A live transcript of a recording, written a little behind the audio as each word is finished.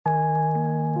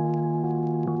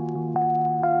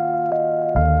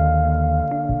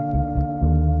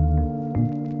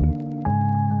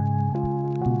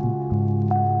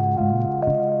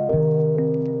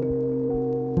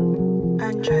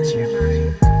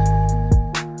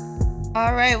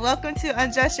right, welcome to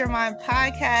Undress Your Mind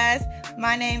podcast.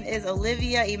 My name is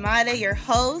Olivia Imade, your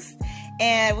host,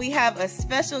 and we have a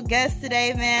special guest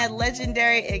today, man.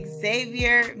 Legendary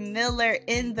Xavier Miller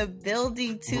in the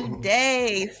building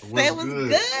today. Say what's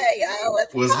good, yo.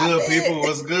 What's good, people?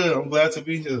 What's good? I'm glad to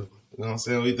be here. You know what I'm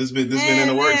saying? This been in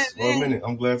the works for a minute.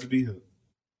 I'm glad to be here.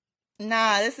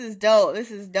 Nah, this is dope.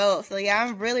 So yeah,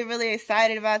 I'm really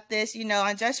excited about this. You know, on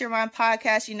Undress Your Mind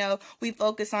podcast, you know, we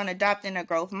focus on adopting a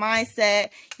growth mindset,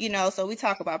 you know, so we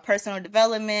talk about personal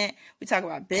development, we talk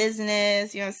about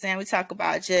business, you know what I'm saying? We talk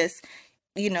about just,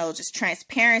 you know, just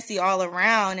transparency all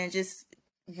around and just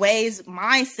ways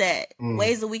that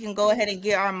we can go ahead and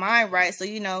get our mind right. So,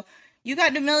 you know, you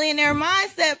got the Millionaire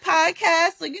Mindset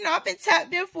podcast. So, you know, I've been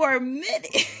tapped in for a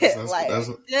minute,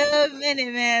 a good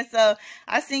minute, man. So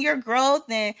I seen your growth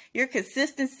and your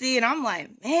consistency, and I'm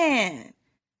like, man,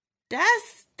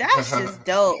 that's just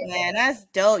dope, man. That's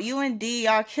dope. You and D,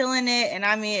 y'all killing it. And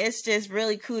I mean, it's just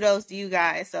really kudos to you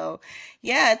guys. So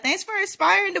yeah, thanks for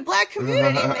inspiring the Black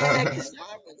community, man, because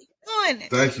y'all really doing it.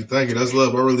 Thank you. That's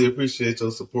love. I really appreciate your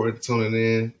support and tuning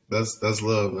in. That's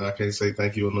love, man. I can't say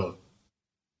thank you enough.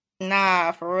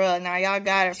 Nah, for real. Nah, y'all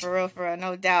got it for real.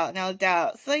 No doubt.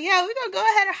 So yeah, we're gonna go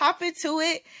ahead and hop into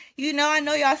it. You know, I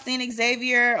know y'all seen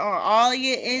Xavier on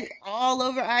all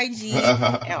over IG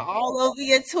and all over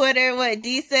your Twitter. What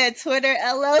D said, Twitter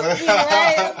LLC,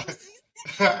 right?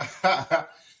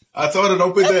 I told her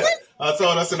don't put that. I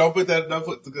said don't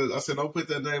put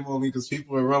that name on me because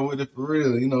people are run with it for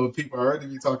real. You know, people already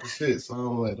be talking shit. So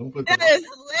I'm like, don't put that. That is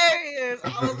hilarious.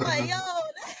 I was like, yo.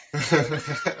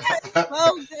 That's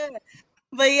so good.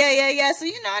 But yeah. So,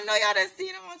 you know, I know y'all done seen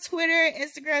him on Twitter,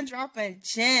 Instagram dropping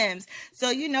gems. So,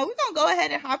 you know, we're going to go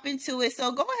ahead and hop into it.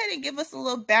 So go ahead and give us a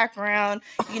little background,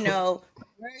 you know,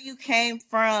 where you came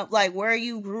from, like where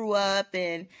you grew up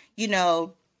and, you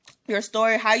know, your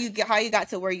story, how you got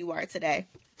to where you are today.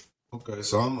 Okay.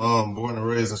 So I'm born and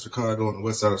raised in Chicago, on the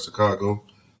west side of Chicago.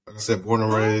 Like I said, born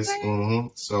and raised. Okay.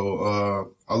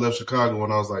 So I left Chicago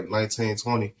when I was like 19,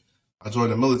 20. I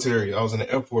joined the military. I was in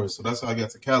the Air Force, so that's how I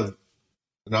got to Cali.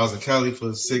 And I was in Cali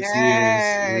for 6 years.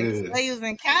 Yeah. So you was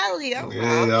in Cali. I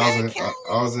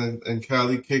was in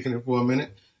Cali kicking it for a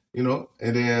minute, you know.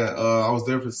 And then I was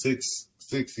there for six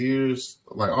years,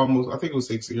 like almost, I think it was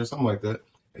 6 years, something like that.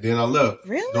 And then I left.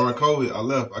 Really? During COVID, I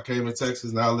left. I came to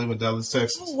Texas. Now I live in Dallas,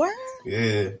 Texas. Oh, word?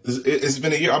 Yeah. It's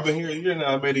been a year. I've been here a year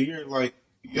now. I made a year like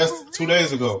 2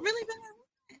 days ago. It's really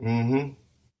been Mm-hmm.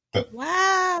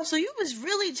 Wow, so you was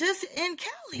really just in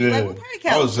Cali? Yeah. Like what part of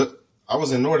Cali? I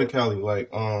was in Northern Cali,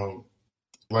 like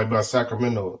by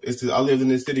Sacramento. I lived in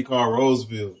this city called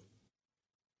Roseville.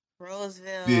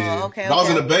 Yeah. Okay. I was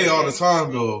in the Bay all the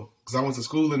time though, because I went to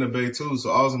school in the Bay too.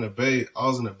 So I was in the Bay.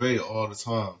 All the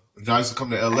time. And I used to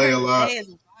come to LA a lot. Yeah,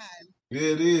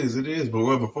 it is.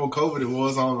 But before COVID, it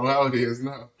was. I don't know how it is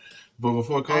now. But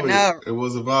before COVID, it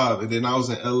was a vibe. And then I was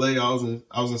in LA. I was in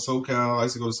SoCal. I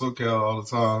used to go to SoCal all the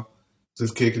time,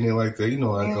 just kicking it like that. You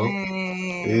know how I go.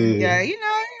 Yeah, you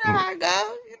know how I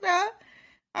go. You know.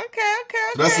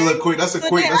 Okay. That's a little quick. That's a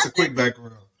quick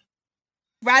background.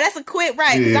 Right. That's a quick.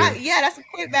 Right. Yeah. That's a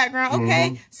quick background.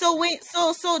 Okay.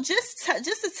 Mm-hmm. So just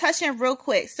to touch in real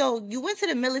quick. So you went to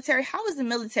the military. How was the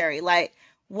military? Like,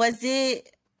 was it?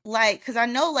 Like, because I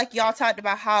know, like, y'all talked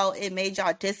about how it made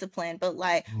y'all disciplined, but,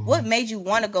 like, what made you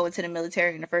want to go into the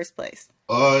military in the first place?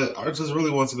 I just really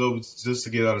wanted to go just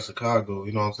to get out of Chicago,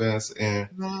 you know what I'm saying?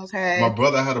 And my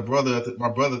brother at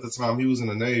the time, he was in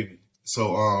the Navy.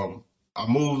 So I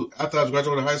moved, after I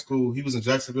graduated high school, he was in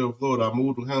Jacksonville, Florida. I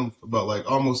moved with him for about, like,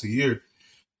 almost a year.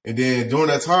 And then during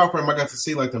that time frame, I got to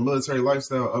see, like, the military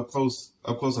lifestyle up close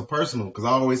and personal, because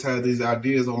I always had these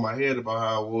ideas on my head about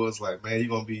how it was, like, man, you're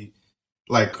going to be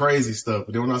like crazy stuff.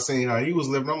 But then when I seen how he was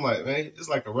living, I'm like, man, it's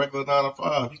like a regular 9 to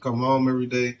 5. You come home every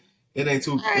day. It ain't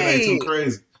too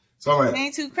crazy. So I'm like, it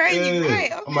ain't too crazy, right?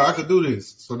 Okay. I'm like, I could do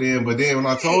this. But then when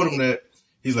I told him that,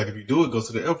 he's like, if you do it, go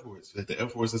to the Air Force. The Air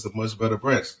Force is a much better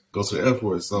branch. Go to the Air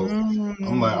Force. So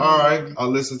I'm like, all right, I'll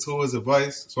listen to his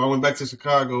advice. So I went back to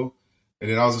Chicago, and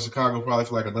then I was in Chicago probably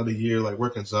for like another year, like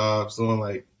working jobs, doing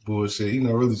like bullshit, you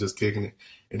know, really just kicking it.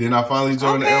 And then I finally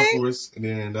joined the Air Force, and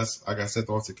then I got sent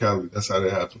on to Cali. That's how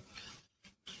that happened.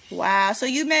 Wow. So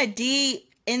you met D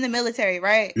in the military,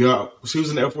 right? Yeah, she was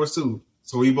in the Air Force too.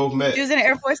 So we both met. She was in the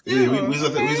Air Force too? Yeah, we was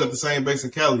at the same base in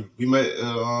Cali. We met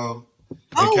in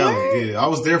Cali. Word? Yeah, I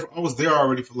was there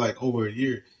already for like over a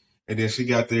year, and then she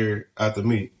got there after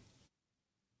me.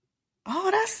 Oh,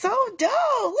 that's so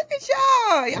dope. Look at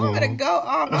y'all. Y'all better go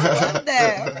off. I love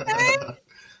that. Okay.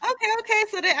 Okay.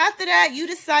 So then after that, you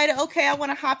decided, okay, I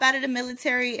want to hop out of the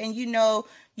military, and you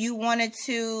wanted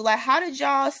to, like, how did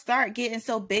y'all start getting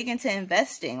so big into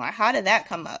investing? Like, how did that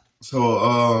come up?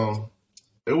 So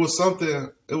it was something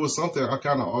I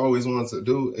kind of always wanted to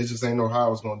do. It just ain't know how I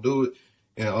was gonna do it.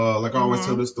 And like I always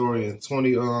tell this story, in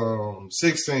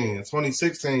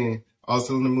 2016, I was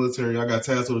still in the military. I got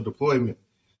tasked with a deployment.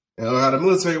 And how the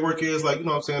military work is, like, you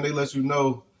know what I'm saying, they let you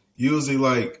know usually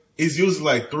like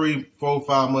 3, 4,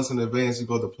 5 months in advance you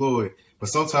go deploy. But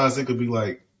sometimes it could be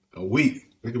like a week.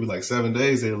 It could be like 7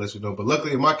 days they'll let you know. But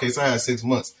luckily in my case I had 6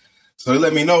 months. So they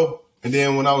let me know. And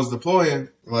then when I was deploying,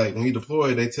 like when you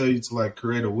deploy, they tell you to like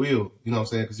create a will, you know what I'm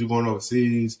saying? Because you're going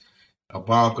overseas, a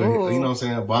bomb could hit, you know what I'm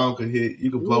saying? A bomb could hit,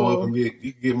 you could blow up and you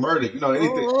could get murdered, you know,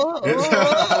 anything.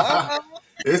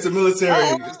 It's the military.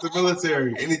 It's the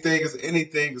military. Anything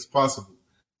is possible.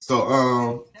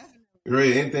 So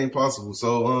right, anything possible.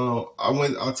 So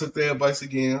I took their advice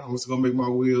again. I was gonna make my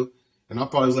will, and I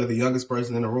probably was like the youngest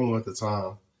person in the room at the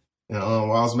time. And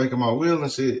while I was making my will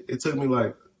and shit, it took me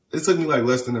like less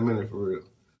than a minute for real.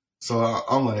 So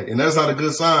I'm like, and that's not a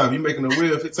good sign. If you making a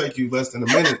will, if it take you less than a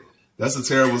minute, that's a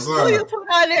terrible sign. Who you put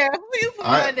on there?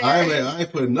 I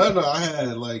ain't put nothing on. I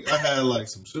had like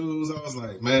some shoes. I was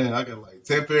like, man, I got like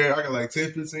 10,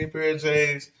 15 pair of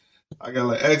J's. I got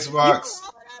like Xbox.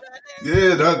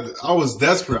 Yeah, I was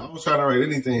desperate. I was trying to write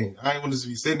anything. I didn't want to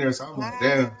be sitting there, so I'm like,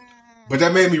 damn. But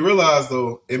that made me realize,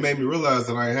 though, that I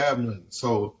ain't have nothing.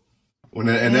 So when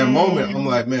in that moment, I'm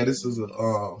like, man, this is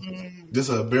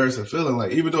an embarrassing feeling.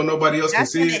 Like, even though nobody else can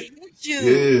see it,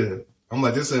 yeah. I'm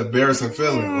like, this is an embarrassing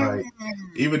feeling. Like,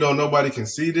 even though nobody can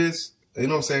see this, you know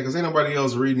what I'm saying? Because ain't nobody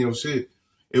else reading your shit.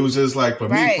 It was just like, for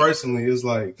me personally, it's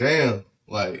like, damn,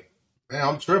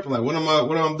 I'm tripping. Like, what am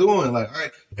I doing? Like,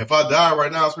 if I die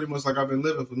right now, it's pretty much like I've been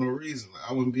living for no reason. Like,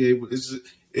 I wouldn't be able.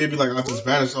 It'd be like I just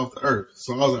vanished off the earth.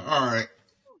 So I was like, all right.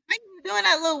 Are you doing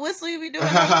that little whistle you be doing?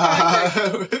 I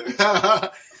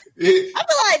feel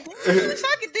like,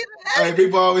 I could do that. Hey,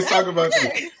 people always talk about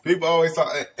you. People always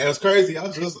talk. And it's crazy.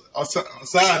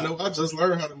 Side note, I just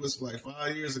learned how to whistle like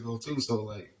 5 years ago too. So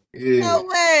like, yeah. No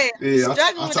way. Yeah, I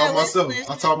taught myself.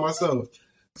 I taught myself.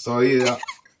 So yeah,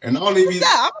 and I don't even.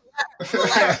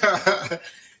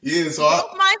 Yeah, so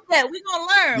mindset. We gonna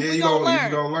learn. Yeah, you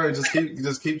gonna learn.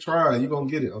 Just keep trying. You gonna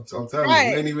get it. I'm telling you,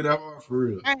 it ain't even that hard for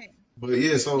real. Right. But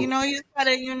yeah, so you just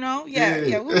gotta, yeah.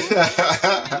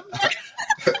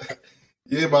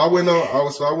 Yeah, but I went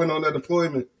on that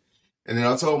deployment, and then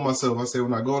I told myself, I said,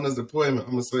 when I go on this deployment,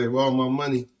 I'm gonna save all my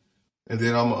money, and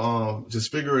then I'm gonna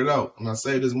just figure it out. When I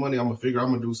save this money, I'm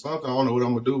gonna do something. I don't know what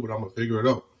I'm gonna do, but I'm gonna figure it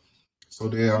out. So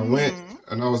then I went,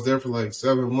 and I was there for like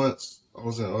 7 months. I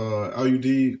was in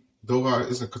LUD, Doha,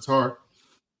 it's in Qatar,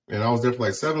 and I was there for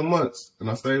like 7 months, and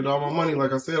I saved all my money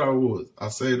like I said I would. I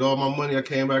saved all my money. I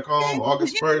came back home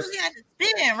August 1st. You had to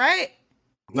spend, right?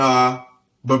 Nah.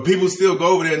 But people still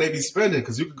go over there and they be spending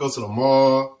because you could go to the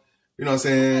mall. You know what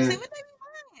I'm saying? What they be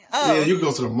buying? Yeah, you can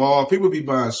go to the mall. People be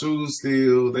buying shoes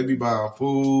still. They be buying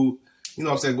food. You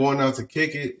know what I'm saying? Going out to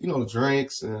kick it.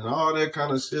 Drinks and all that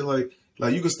kind of shit. Like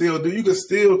you can still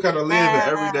kind of live an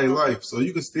everyday life. So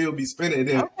you can still be spending. And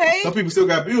then some people still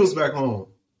got bills back home.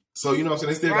 So you know what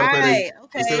I'm saying? They still got to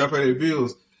pay their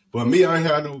bills. But me, I ain't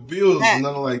had no bills and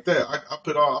nothing like that. I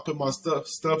put my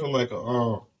stuff in like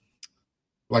a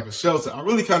shelter. I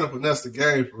really kind of finessed the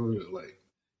game for real. Like,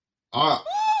 I'm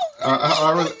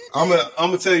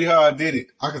gonna tell you how I did it.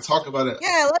 I can talk about it.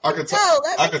 Yeah, I can talk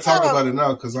about it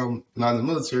now because I'm not in the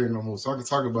military no more. So I can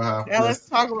talk about how. Yeah, let's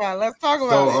talk about it.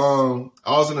 So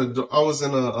I was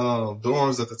in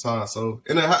dorms at the time. So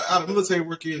how the military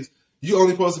work is, you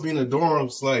only supposed to be in the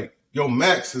dorms like your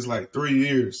max is like 3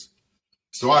 years.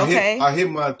 So I hit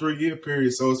my 3-year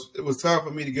period. So it was time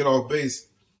for me to get off base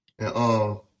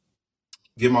and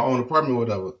get my own apartment or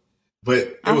whatever. But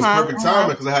it was perfect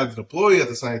timing because I had to deploy at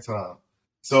the same time.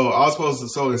 So I was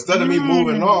supposed to, instead of me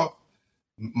moving off,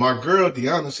 my girl,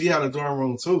 Deanna, she had a dorm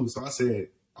room too. So I said,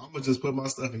 I'm going to just put my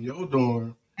stuff in your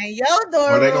dorm.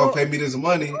 Or they going to pay me this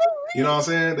money. You know what I'm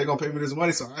saying? They're going to pay me this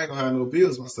money, so I ain't going to have no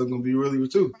bills. My stuff going to be really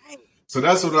with you. Right. So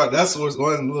that's what's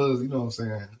going on, you know what I'm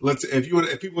saying?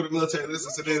 If people in the military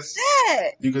listen to this,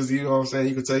 you know what I'm saying,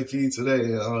 you can take heed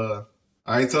today.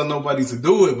 I ain't telling nobody to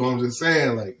do it, but I'm just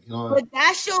saying, But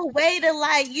that's your way to,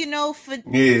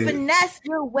 finesse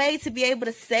your way to be able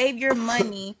to save your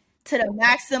money to the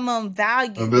maximum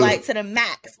value, to the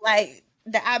max,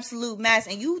 the absolute max.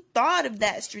 And you thought of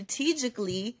that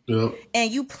strategically,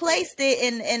 and you placed it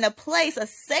in a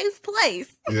safe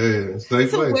place. Yeah, safe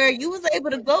place. Where you was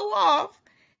able to go off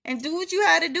and do what you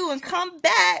had to do and come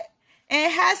back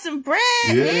and have some bread.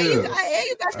 Yeah. And you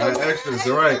got some extras,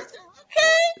 right.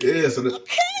 Yeah, so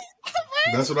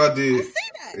that's what I did. I see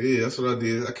that. Yeah, that's what I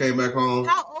did. I came back home.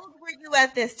 How old were you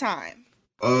at this time?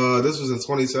 This was in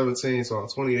 2017, so I'm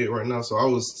 28 right now. So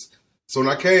when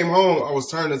I came home, I was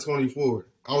turning 24.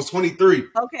 I was 23.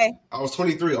 Okay. I was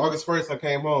 23. August 1st, I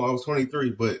came home. I was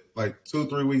 23, but like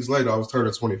 2-3 weeks later, I was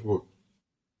turning 24.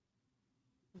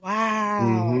 Wow.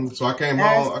 Mm-hmm. So I came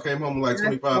home. I came home with like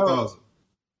 25,000.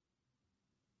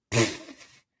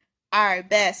 All right,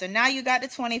 bet. So now you got the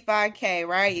 25K,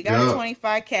 right? You got the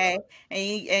 25K,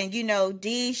 and you know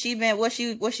D. What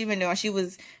she been doing? She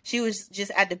was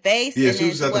just at the base. Yeah, she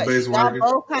was at the base working.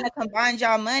 Y'all both kind of combined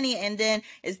y'all money, and then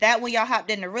is that when y'all hopped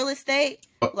into real estate?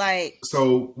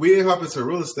 So we didn't hop into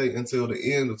real estate until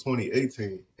the end of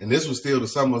 2018, and this was still the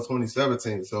summer of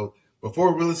 2017. So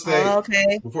before real estate,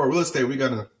 we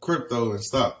got into crypto and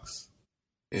stocks.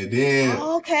 And then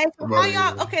okay, so how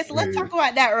y'all? Okay, so let's talk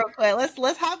about that real quick.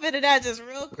 Let's hop into that just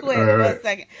real quick for a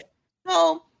second.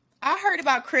 So I heard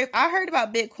about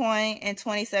Bitcoin in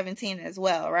 2017 as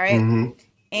well, right? Mm-hmm.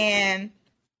 And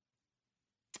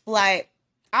like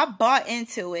I bought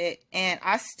into it, and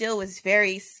I still was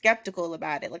very skeptical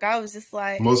about it. Like I was just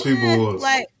like, most people was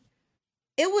like.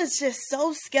 It was just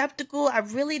so skeptical. I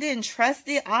really didn't trust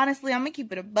it. Honestly, I'm gonna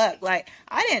keep it a buck. Like,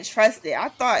 I didn't trust it. I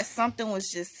thought something was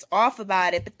just off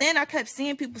about it. But then I kept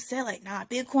seeing people say, like, nah,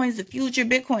 Bitcoin's the future.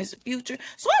 Bitcoin's the future.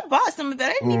 So I bought some of it.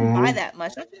 I didn't even buy that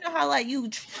much. Don't you know how, like,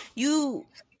 you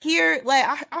hear,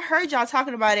 like, I heard y'all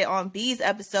talking about it on B's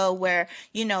episode where,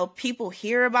 you know, people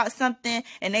hear about something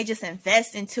and they just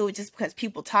invest into it just because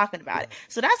people talking about it.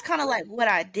 So that's kind of like what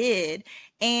I did.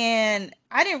 And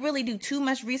I didn't really do too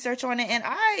much research on it. And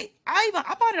I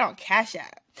bought it on Cash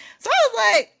App. So I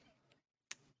was like,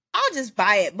 I'll just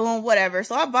buy it. Boom, whatever.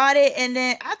 So I bought it. And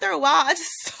then after a while, I just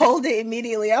sold it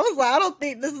immediately. I was like, I don't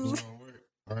think this is...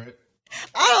 All right.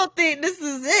 I don't think this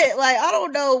is it. Like, I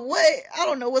don't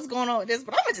know what's going on with this,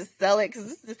 but I'm gonna just sell it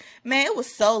because it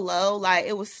was so low. Like,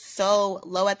 it was so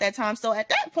low at that time. So at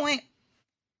that point,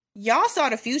 y'all saw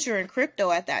the future in crypto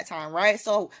at that time, right?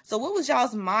 So what was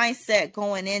y'all's mindset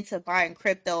going into buying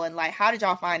crypto, and like, how did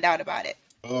y'all find out about it?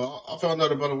 I found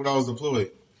out about it when I was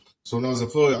deployed. So when I was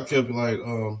deployed, I kept like,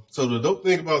 so the dope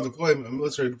thing about deployment,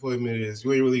 military deployment, is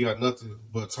you ain't really got nothing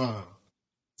but time.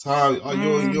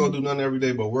 You don't do nothing every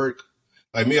day but work.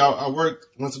 Like me, I worked,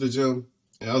 went to the gym,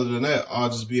 and other than that, I'll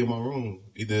just be in my room.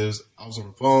 Either I was on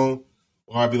the phone,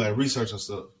 or I'd be like researching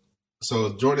stuff. So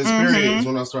during this period is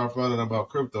when I started finding out about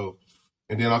crypto.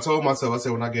 And then I told myself, I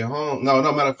said, when I get home, no,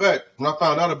 matter of fact, when I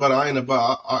found out about it,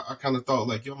 I kind of thought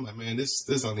like, I'm like, man, this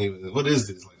don't even, what is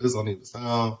this? Like, this don't even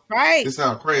sound, right. This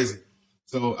sound crazy.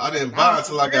 So I didn't buy it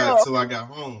till I got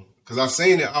home. Cause I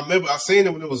seen it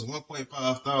when it was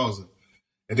 1,500.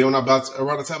 And then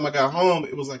around the time I got home,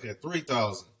 it was like at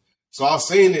 3,000. So I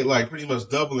seen it like pretty much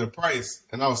double in price.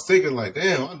 And I was thinking like,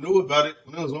 damn, I knew about it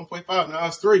when it was 1.5, now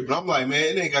it's 3. But I'm like, man,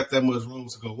 it ain't got that much room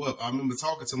to go up. I remember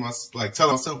talking to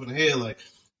telling myself in the head, like,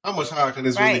 how much higher can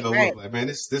this really go up? Like, man,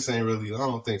 this ain't really, I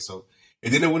don't think so.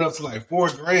 And then it went up to like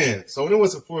 $4,000. So when it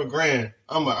went to $4,000,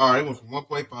 I'm like, all right, it went from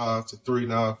 1.5 to 3,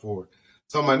 now 4.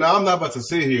 So I'm like, nah, I'm not about to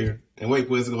sit here and wait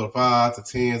for it to go to 5 to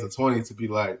 10 to 20 to be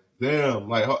like, damn,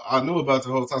 like I knew about it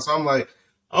the whole time. So I'm like,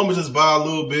 I'm gonna just buy a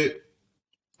little bit,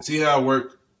 see how it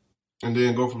worked, and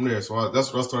then go from there. So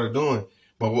that's what I started doing.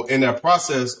 But in that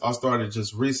process, I started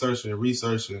just researching,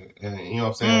 and you know what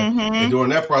I'm saying. And during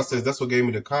that process, that's what gave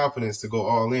me the confidence to go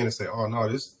all in and say, oh no,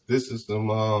 this is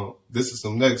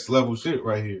some next level shit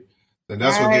right here. And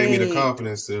that's what gave me the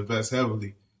confidence to invest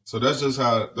heavily. So that's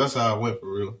how I went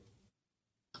for real.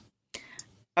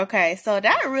 Okay, so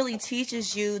that really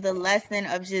teaches you the lesson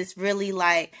of just really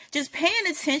like just paying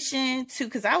attention to,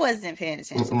 because I wasn't paying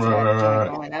attention to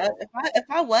growing up. If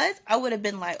I was, I would have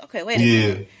been like, okay, wait a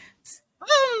minute.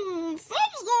 Something's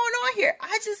going on here.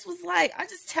 I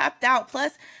just tapped out.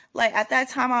 Plus, like at that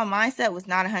time, my mindset was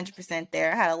not 100%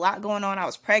 there. I had a lot going on. I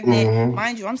was pregnant.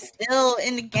 Mind you, I'm still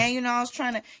in the game. You know, I was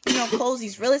trying to, close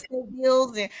these real estate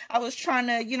deals, and I was trying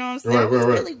to, you know what I'm saying? I was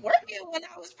really working when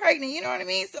I was pregnant. You know what I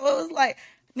mean? So it was like,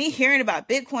 me hearing about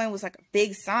Bitcoin was like a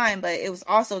big sign, but it was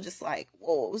also just like,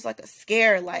 whoa, it was like a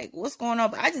scare, like what's going on?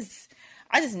 But I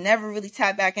just never really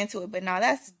tapped back into it. But now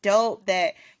that's dope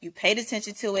that you paid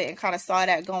attention to it and kind of saw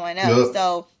that going up.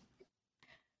 Yep.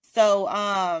 So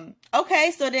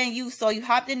okay, so then you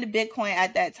hopped into Bitcoin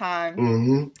at that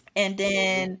time, and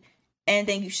then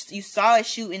you saw it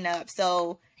shooting up.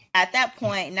 So at that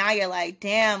point, now you're like,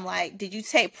 damn, like, did you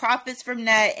take profits from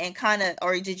that and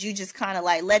or did you just kind of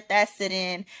like let that sit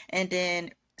in and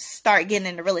then start getting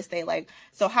into real estate? Like,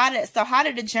 so how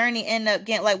did the journey end up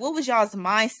getting, like, what was y'all's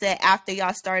mindset after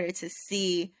y'all started to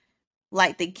see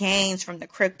like the gains from the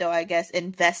crypto, I guess,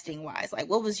 investing wise? Like,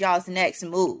 what was y'all's next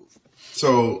move?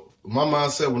 So my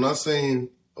mindset when I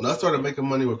started making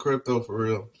money with crypto for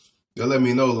real, they let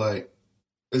me know like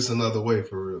it's another way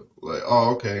for real. Like,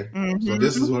 oh, okay. So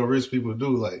this is what rich people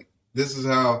do. Like, this is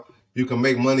how you can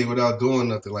make money without doing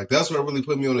nothing. Like, that's what really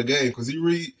put me on the game. Because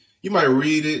you might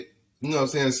read it, you know what I'm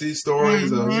saying, see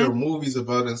stories or hear movies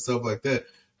about it and stuff like that.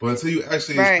 But until you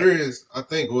actually experience, I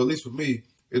think, or at least for me,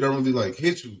 it don't really like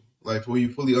hit you, like where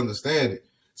you fully understand it.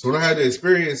 So when I had the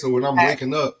experience, so when I'm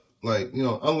waking up, like, you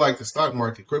know, unlike the stock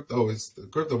market, the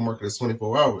crypto market is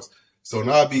 24 hours. So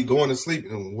now I'd be going to sleep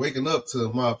and waking up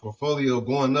to my portfolio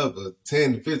going up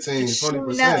 10, 15,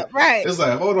 20%. Right. It's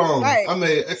like, hold on, I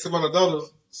made X amount of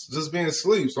dollars just being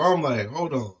asleep. So I'm like,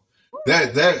 hold on.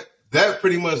 That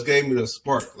pretty much gave me the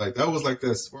spark. Like, that was like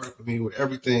that spark for me where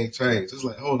everything changed. It's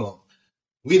like, hold on.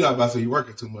 We not about to be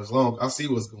working too much long. I see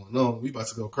what's going on. We about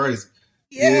to go crazy.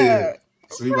 Yeah.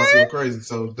 So we about to go crazy.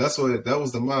 So that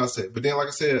was the mindset. But then, like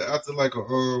I said, after like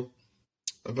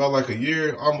about like a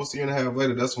year, almost a year and a half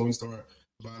later, that's when we started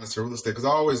buying into real estate. Because I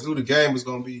always knew the game was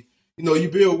going to be, you know, you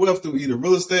build wealth through either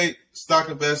real estate, stock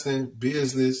investing,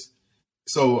 business.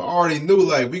 So I already knew,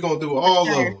 like, we going to do all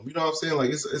of them. You know what I'm saying? Like,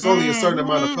 it's only a certain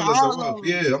amount of pillars of wealth.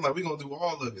 Yeah, I'm like, we going to do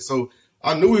all of it. So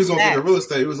I knew we was going to get into real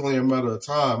estate. It was only a matter of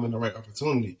time and the right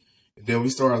opportunity. And then we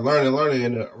started learning,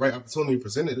 and the right opportunity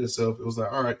presented itself. It was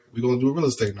like, all right, we're going to do real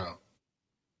estate now.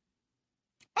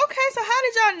 Okay, so how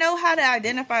did y'all know how to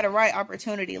identify the right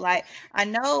opportunity? Like, I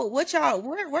know what y'all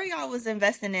where y'all was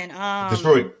investing in.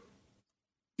 Detroit.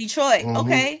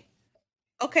 Okay.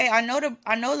 I know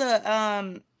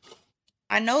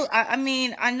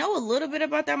a little bit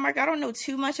about that market. I don't know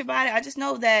too much about it. I just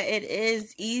know that it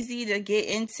is easy to get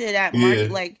into that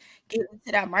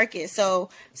market, So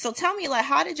tell me, like,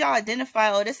 how did y'all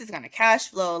identify, oh, this is gonna cash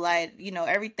flow? Like, you know,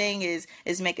 everything is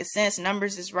making sense,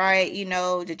 numbers is right, you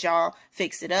know, did y'all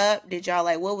fix it up? Did y'all,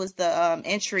 like, what was the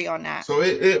entry on that? So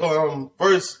it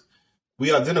first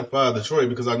we identified Detroit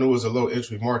because I knew it was a low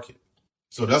entry market.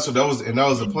 So that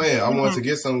was the plan. I wanted to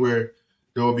get somewhere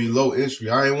there will be low entry.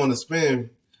 I didn't want to spend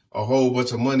a whole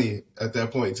bunch of money at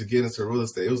that point to get into real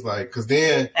estate. It was like, because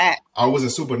then I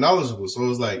wasn't super knowledgeable. So it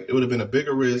was like, it would have been a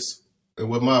bigger risk. And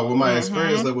with my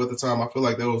experience level at the time, I feel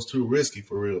like that was too risky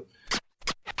for real.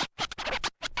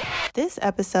 This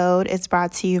episode is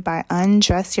brought to you by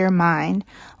Undress Your Mind.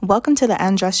 Welcome to the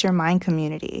Undress Your Mind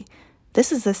community.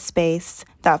 This is a space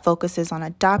that focuses on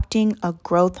adopting a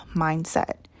growth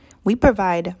mindset. We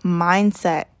provide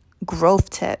mindset growth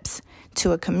tips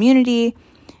to a community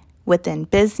within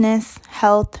business,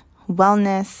 health,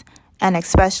 wellness, and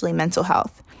especially mental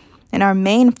health. And our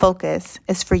main focus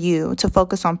is for you to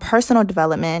focus on personal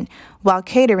development while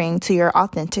catering to your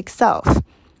authentic self.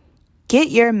 Get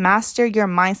your Master Your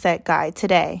Mindset guide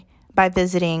today by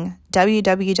visiting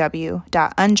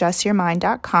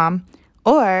www.undressyourmind.com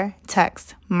or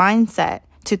text mindset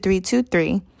to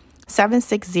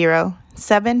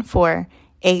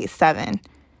 323-760-7487.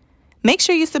 Make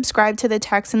sure you subscribe to the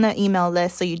text and the email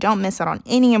list so you don't miss out on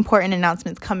any important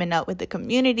announcements coming up with the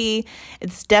community.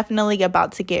 It's definitely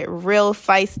about to get real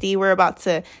feisty. We're about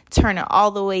to turn it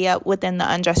all the way up within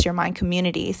the Undress Your Mind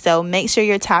community. So make sure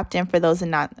you're tapped in for those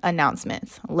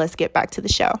announcements. Let's get back to the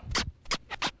show.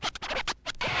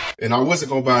 And I wasn't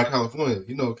going to buy in California.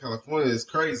 You know, California is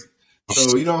crazy.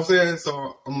 So, you know what I'm saying?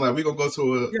 So I'm like, we're going to go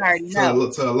to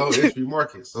a low entry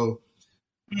market. So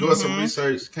doing some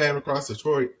research, came across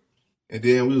Detroit. And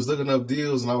then we was looking up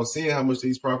deals, and I was seeing how much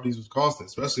these properties was costing,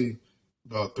 especially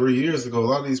about 3 years ago. A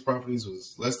lot of these properties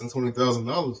was less than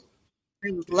 $20,000.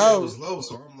 It was low. It was low.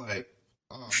 So I'm like,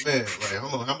 oh man, like,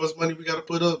 hold on, how much money we got to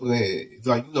put up? And it's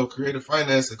like, you know, creative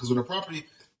financing. Because when a property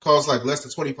costs like less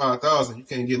than $25,000, you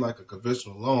can't get like a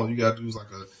conventional loan. You got to use like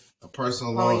a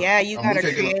personal loan. Oh yeah, you got to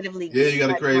creatively. You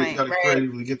got to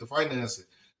creatively get the financing.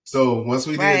 So once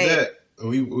we did that.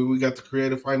 We got the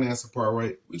creative financing part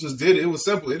right. We just did it. It was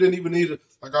simple. It didn't even need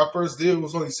like our first deal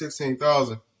was only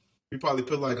 $16,000. We probably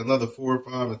put like another 4 or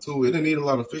 5 into it. It didn't need a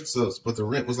lot of fix ups, but the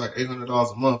rent was like $800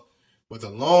 a month. But the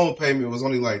loan payment was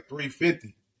only like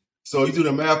 $350. So you do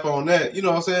the math on that. You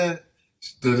know what I'm saying?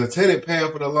 The tenant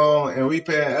paying for the loan and we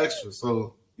paying extra.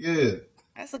 So yeah,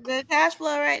 that's a good cash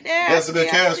flow right there. That's a good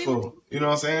cash flow. You know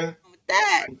what I'm saying?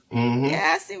 That.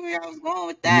 Yeah, I see where I was going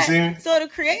with that. So the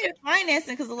creative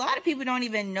financing, because a lot of people don't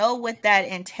even know what that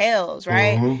entails,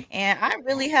 right? And I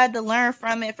really had to learn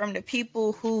from it from the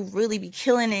people who really be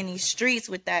killing in these streets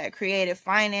with that creative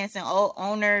financing,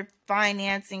 owner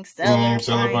financing, seller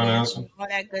financing, all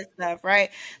that good stuff,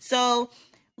 right? So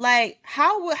like,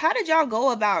 how did y'all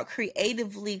go about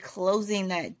creatively closing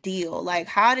that deal? Like,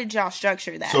 how did y'all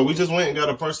structure that? So we just went and got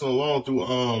a personal loan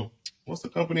through what's the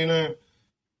company name?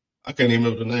 I can't even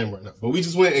remember the name right now. But we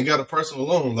just went and got a personal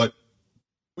loan. Like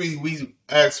we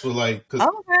asked for like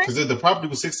because the property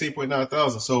was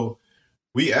 $16,900. So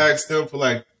we asked them for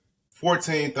like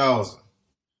 $14,000.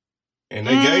 And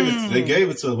they gave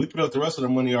it to us. We put up the rest of the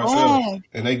money ourselves.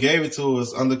 And they gave it to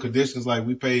us under conditions like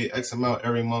we pay X amount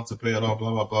every month to pay it off,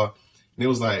 blah, blah, blah. And it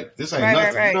was like, this ain't nothing.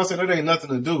 Right. You know what I'm saying? That ain't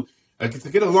nothing to do. Like, to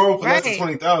get a loan for less than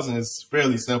 $20,000 is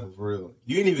fairly simple for real.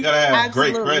 You ain't even got to have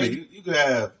great credit. You could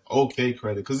have okay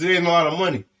credit because it ain't a lot of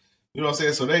money. You know what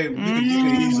I'm saying? So you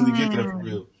can easily get that for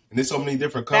real. And there's so many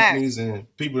different companies and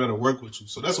people that'll work with you.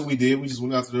 So that's what we did. We just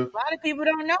went out to a lot of people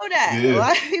don't know that. Yeah. A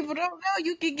lot of people don't know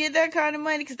you can get that kind of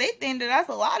money because they think that that's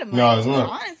a lot of money. No, it's not.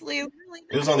 So honestly, it's really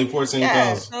not. It was only $14,000.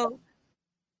 Yeah, so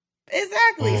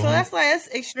exactly. So that's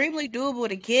extremely doable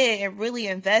to get and really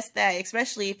invest that,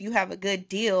 especially if you have a good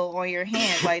deal on your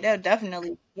hands. Like they'll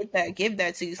definitely give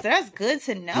that to you. So that's good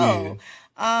to know.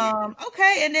 Yeah.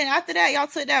 Okay, and then after that, y'all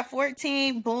took that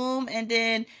 14, boom, and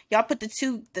then y'all put the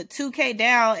 2K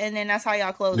down, and then that's how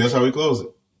y'all closed it. That's how we closed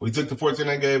it. We took the 14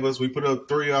 they gave us, we put up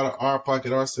 3 out of our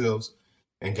pocket ourselves,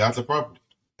 and got the property.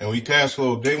 And we cash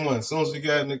flowed day one as soon as we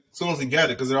got it,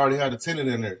 because it already had a tenant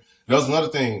in there. That was another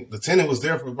thing. The tenant was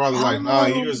there for probably like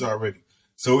 9 years already.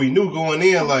 So we knew going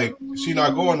in, like, she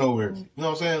not going nowhere. You know what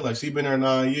I'm saying? Like, she been there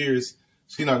 9 years.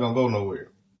 She not going to go nowhere.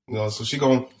 You know, so she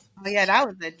going to... Oh, yeah, that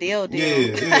was the deal.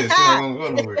 Yeah, she not going to go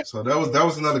nowhere. So that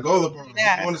was another goal of ours.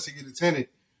 We wanted to get a tenant.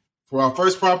 For our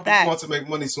first property, we wanted to make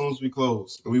money as soon as we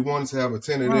closed. We wanted to have a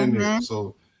tenant in there.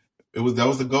 So that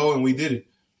was the goal, and we did it.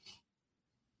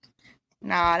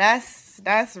 Nah,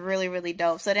 that's really, really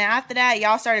dope. So then after that,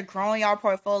 y'all started growing y'all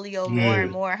portfolio more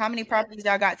and more. How many properties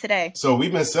y'all got today? So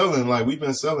we've been selling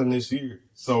this year.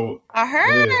 So I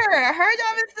heard y'all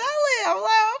been selling. I'm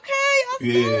like, okay,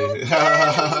 yeah.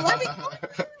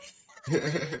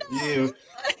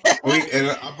 And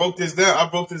I broke this down. On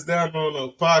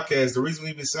a podcast. The reason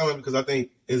we've been selling because I think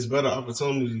it's better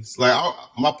opportunities. Like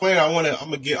my plan, I'm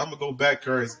gonna go back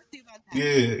crazy.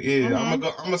 Yeah. I'm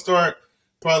gonna start.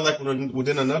 Probably like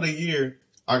within another year,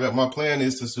 my plan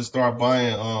is to just start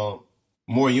buying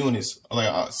more units.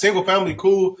 Like single family,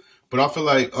 cool, but I feel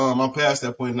like I'm past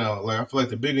that point now. Like I feel like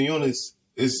the bigger units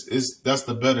that's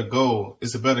the better goal.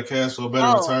 It's a better cash flow,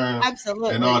 better return,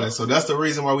 absolutely, and all that. So that's the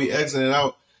reason why we exited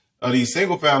out of these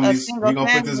single families. We're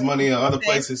gonna put this money in other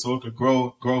places so it could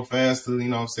grow faster. You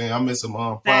know what I'm saying? I'm in some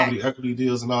property equity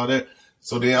deals and all that.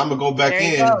 So then I'm gonna go back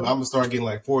in. But I'm gonna start getting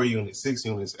like 4 units, 6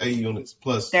 units, 8 units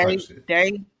plus. There you.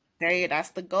 That's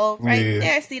the goal right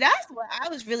there. See, that's what I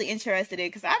was really interested in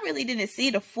because I really didn't see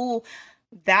the full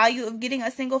value of getting a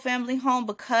single family home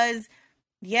because,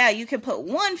 you can put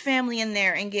one family in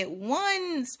there and get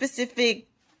one specific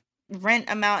rent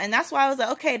amount, and that's why I was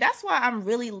like, okay, that's why I'm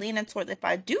really leaning towards if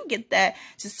I do get that,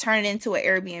 just turn it into an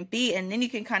Airbnb, and then you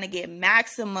can kind of get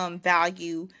maximum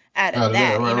value out of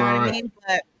that. Right, you know what I mean?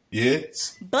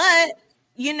 Yes. But,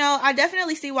 I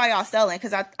definitely see why y'all selling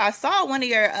because I saw one of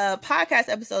your podcast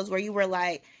episodes where you were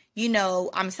like, y'all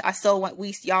sold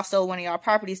one of y'all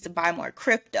properties to buy more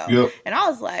crypto. Yep. And I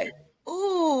was like,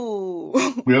 ooh,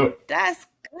 that's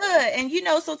good. And,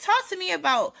 so talk to me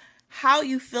about how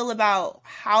you feel about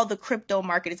how the crypto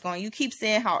market is going. You keep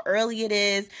saying how early it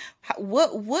is.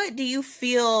 What do you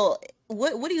feel,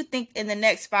 what do you think in the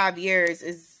next 5 years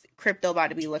is crypto about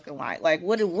to be looking like? Like,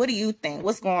 what do you think?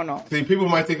 What's going on? See, people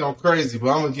might think I'm crazy, but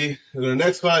I'm gonna give in the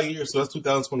next 5 years. So that's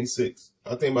 2026.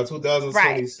 I think by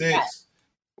 2026,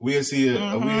 we'll see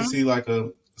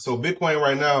so Bitcoin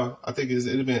right now. I think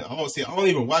it'll been. I don't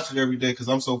even watch it every day because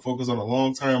I'm so focused on the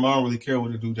long term. I don't really care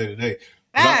what it do day to day.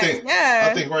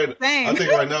 I think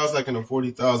right now it's like in the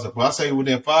 40,000. But I say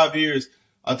within 5 years,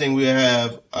 I think we'll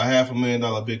have a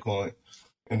 $500,000 Bitcoin,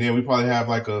 and then we probably have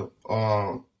like a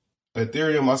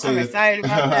Ethereum. I'm excited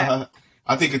about that.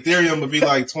 I think Ethereum would be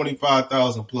like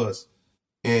 25,000 plus,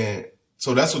 and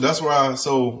so that's where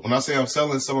so when I say I'm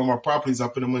selling some of my properties, I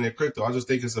put them in crypto. I just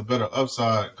think it's a better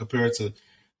upside compared to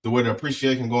the way the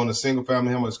appreciation going to single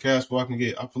family, how much cash flow I can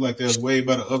get. I feel like there's way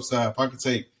better upside if I could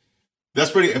take. Because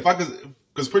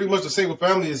pretty much the single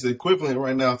family is equivalent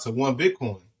right now to 1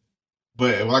 Bitcoin.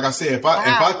 But like I said, if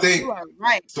I think one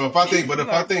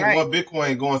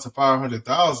Bitcoin going to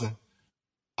 500,000.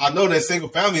 I know that single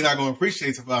family not going to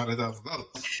appreciate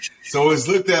 $500,000. So it's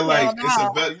looked at like it's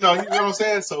a better, you know what I'm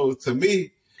saying? So to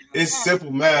me, it's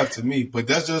simple math to me, but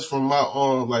that's just from my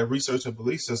own like research and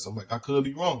belief system. Like I could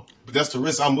be wrong, but that's the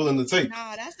risk I'm willing to take.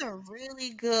 No, that's a really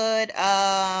good.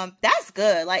 That's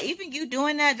good. Like even you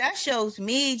doing that shows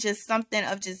me just something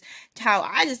of just how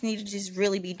I just need to just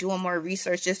really be doing more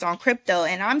research just on crypto,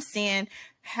 and I'm seeing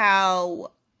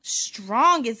how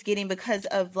strong it's getting because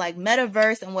of like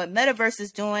metaverse and what metaverse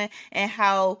is doing, and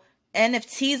how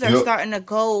NFTs are starting to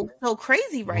go so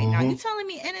crazy right now. You telling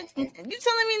me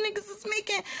niggas is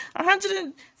making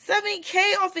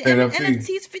 170K off of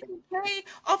NFTs, 50K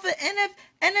off of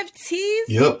NFTs?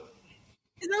 Yep.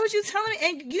 Is that what you're telling me?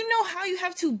 And you know how you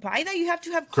have to buy that? You have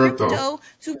to have crypto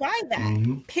to buy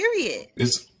that. Period.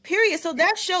 Period. So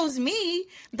that shows me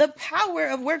the power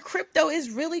of where crypto is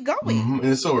really going. And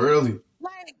it's so early.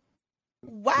 Like,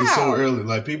 wow. It's so early.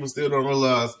 Like people still don't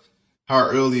realize how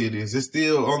early it is. It's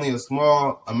still only a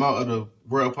small amount of the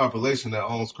world population that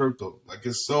owns crypto. Like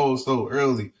it's so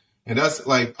early. And that's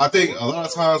like, I think a lot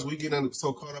of times we get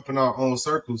so caught up in our own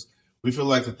circles, we feel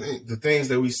like the things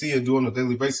that we see and do on a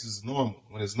daily basis is normal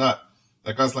when it's not.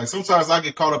 Like I was like, sometimes I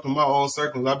get caught up in my own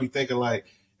circles. I be thinking like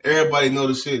everybody know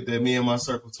the shit that me and my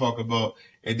circle talk about.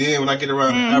 And then when I get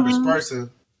around the average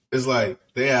person, it's like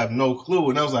they have no clue.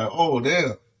 And I was like, oh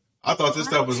damn, I thought this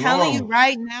stuff was normal. I'm telling you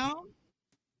right now,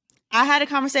 I had a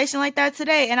conversation like that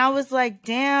today, and I was like,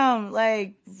 damn,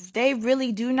 like, they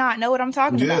really do not know what I'm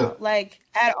talking about, like,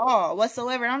 at all,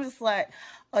 whatsoever. And I'm just like,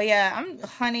 oh, yeah,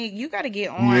 honey, you got to get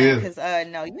on, because,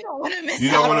 no, you don't want to miss out.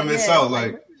 You don't want to miss out.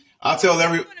 Like, I tell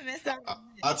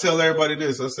everybody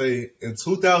this. I say, in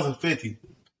 2050,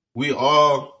 we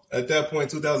all, at that point,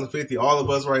 2050, all of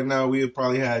us right now, we have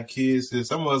probably had kids.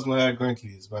 Some of us might have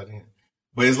grandkids by then.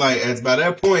 But it's like, by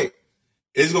that point,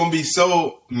 it's going to be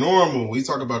so normal. We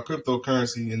talk about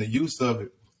cryptocurrency and the use of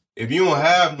it. If you don't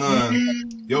have none,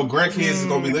 your grandkids is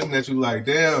going to be looking at you like,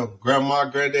 damn, grandma,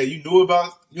 granddad, you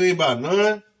ain't about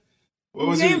none? What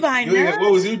was you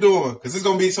doing? Because it's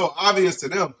going to be so obvious to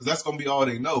them because that's going to be all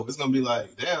they know. It's going to be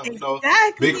like, damn, you know,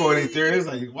 Bitcoin Ethereum. It's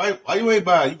like, why you ain't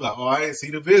buying? You like, oh, I ain't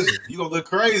see the vision. You going to look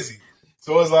crazy.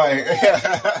 So it's like... They're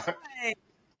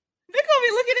going to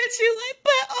be looking at you like,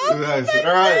 but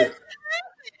right.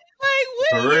 Like,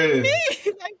 what do you mean? Like, we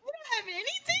don't have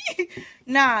anything?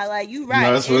 Nah, like, you right.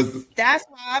 No, that's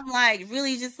why I'm, like,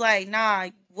 really just like, nah,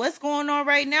 what's going on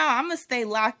right now? I'm going to stay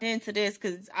locked into this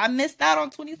because I missed out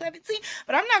on 2017,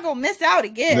 but I'm not going to miss out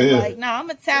again. Yeah. Like, nah, I'm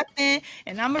going to tap in,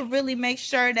 and I'm going to really make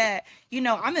sure that, you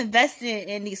know, I'm investing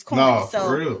in these coins. No, so,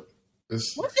 for real.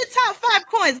 What's your top 5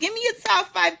 coins? Give me your top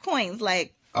 5 coins.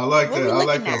 Like, I like that. I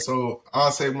like that. So I'll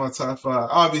say my top 5.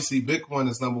 Obviously, Bitcoin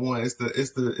is number 1. It's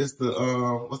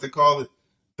the what they call it?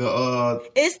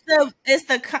 It's the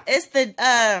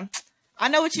I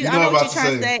know what you're trying to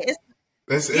say.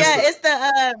 It's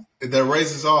the that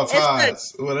raises all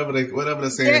tides. Whatever the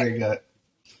saying they got.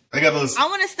 They got those. I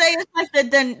want to say it's like the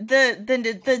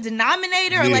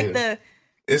denominator, or like the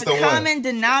common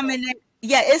denominator.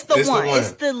 Yeah, it's the one.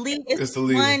 It's the lead. It's the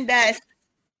one that's.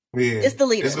 Yeah, it's the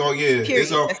leader. It's going. Yeah,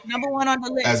 it's number 1 on the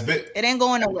list. It ain't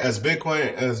going nowhere. As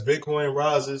Bitcoin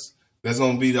rises, there's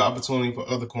going to be the opportunity for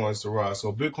other coins to rise.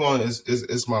 So Bitcoin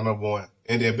is my number 1,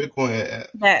 and then Bitcoin.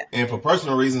 And for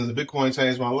personal reasons, Bitcoin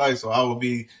changed my life. So I would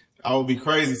be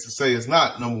crazy to say it's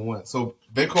not number 1. So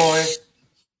Bitcoin.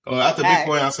 After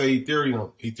Bitcoin, I say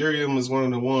Ethereum. Ethereum is one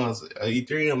of the ones.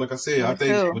 Ethereum, like I said, I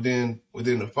think within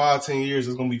the 5-10 years,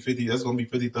 it's going to be $50. That's going to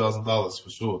be $50,000 for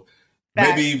sure.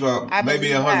 Maybe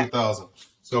 100,000.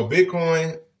 So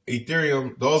Bitcoin,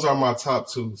 Ethereum, those are my top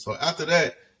 2. So after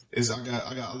that is I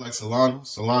like Solana.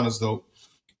 Solana's dope.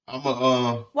 Why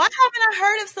haven't I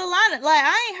heard of Solana? Like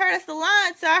I ain't heard of Solana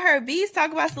until I heard Bees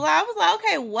talk about Solana. I was like,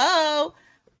 okay, whoa.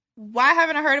 Why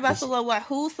haven't I heard about Solana? What?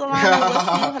 Who's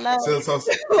Solana? Hello. So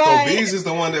Bees is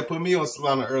the one that put me on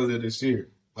Solana earlier this year.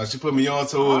 Like she put me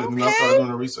onto it, and I started doing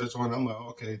the research on it. I'm like,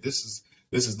 okay, this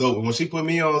is dope. And when she put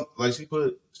me on, like she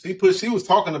was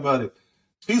talking about it.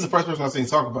 She was the first person I seen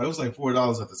talk about it. It was like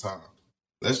 $4 at the time.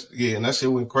 And that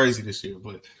shit went crazy this year.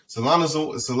 But Solana's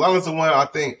the one I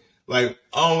think. Like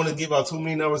I don't want to give out too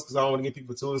many numbers because I don't want to get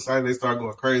people too excited. They start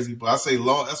going crazy. But I say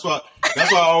long. That's why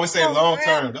I always say long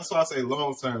term. That's why I say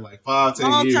long term, like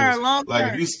 5-10 years. Long like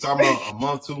term. If you talking about a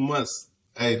month, 2 months,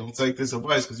 hey, don't take this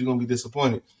advice because you're gonna be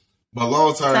disappointed. But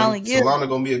long term, Solana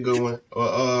gonna be a good one.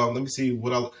 Let me see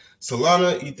what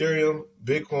Solana, Ethereum,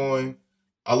 Bitcoin.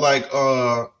 I like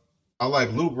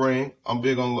Loopring. I'm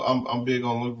big on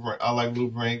Loopring. I like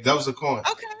Loopring. That was a coin.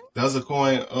 Okay. That was a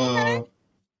coin. Okay.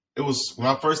 It was when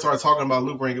I first started talking about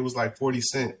Loopring, it was like 40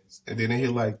 cents, and then it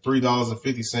hit like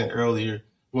 $3.50 earlier.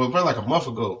 Well, probably like a month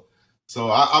ago.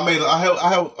 So I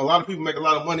help a lot of people make a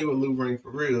lot of money with Loopring for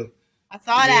real. I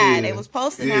saw that. They was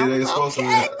posting that. Yeah, they was posting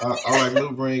that. I like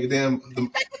Lil Bring. And then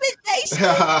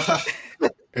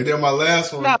and then my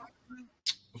last one, 5.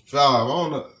 I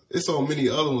don't know. It's so many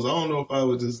other ones. I don't know if I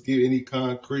would just give any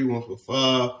concrete one for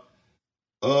 5.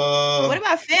 What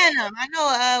about Phantom? I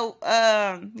know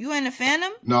you in the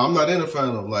Phantom? No, I'm not in the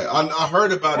Phantom. Like I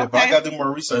heard about it, but I gotta do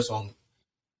more research on it.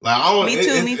 Like I don't. Me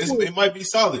too. It might be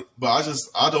solid, but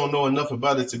I don't know enough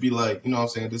about it to be like, you know what I'm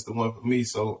saying, this is the one for me.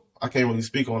 So I can't really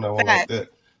speak on that one like that.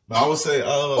 But I would say,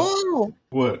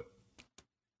 what?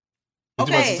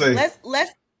 Okay,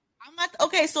 let's. I'm not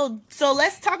okay. So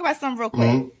let's talk about something real quick.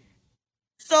 Mm-hmm.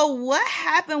 So what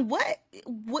happened? What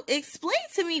explain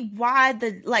to me why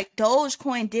the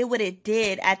Dogecoin did what it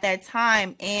did at that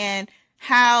time, and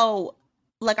how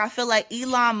I feel like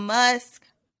Elon Musk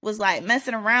was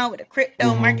messing around with the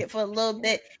crypto market for a little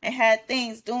bit and had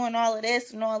things doing all of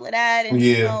this and all of that, and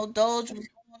Doge was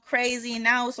going crazy, and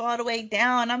now it's all the way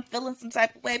down. I'm feeling some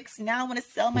type of way because now I want to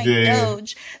sell my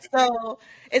Doge. So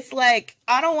it's like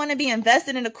I don't want to be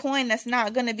invested in a coin that's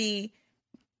not going to be,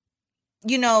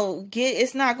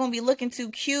 it's not going to be looking too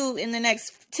cute in the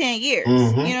next 10 years. You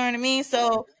know what I mean?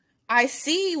 So I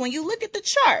see when you look at the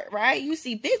chart, right? You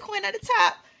see Bitcoin at the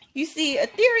top, you see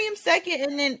Ethereum second,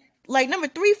 and then number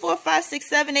 3, 4, 5, 6,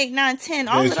 7, 8, 9, 10,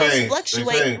 all of those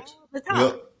fluctuate all the time.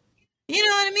 Yep. You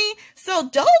know what I mean? So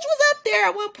Doge was up there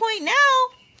at one point. Now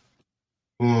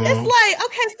it's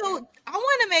okay, so I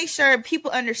want to make sure people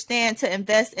understand to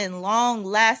invest in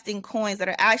long-lasting coins that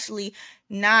are actually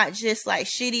not just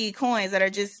shitty coins that are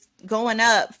just going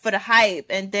up for the hype,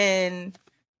 and then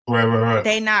right.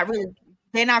 they're not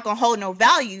gonna hold no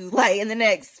value in the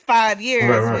next 5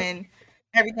 years when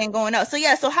everything going up. So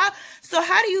how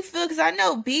do you feel? Because I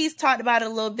know B's talked about it a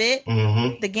little bit.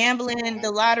 The gambling,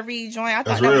 the lottery joint. I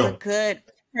thought that was a good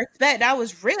perspective. That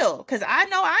was real. Because I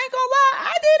know I ain't gonna lie,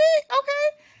 I did it. Okay,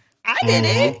 I did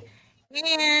it,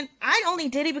 and I only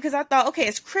did it because I thought, okay,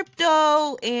 it's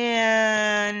crypto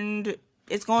and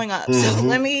it's going up, so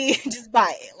let me just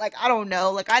buy it. I don't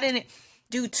know. I didn't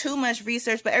do too much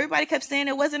research, but everybody kept saying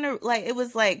it wasn't it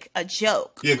was a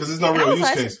joke. Yeah, because it's not real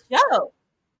use case. Joke.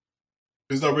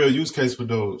 There's no real use case for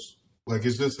those.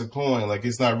 It's just a coin.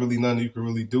 It's not really nothing you can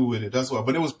really do with it. That's why.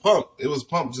 But it was pumped. It was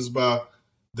pumped just by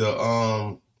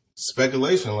the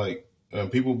speculation.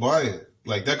 People buying.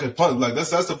 That could pump.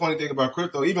 That's the funny thing about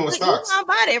crypto. Even with stocks. Elon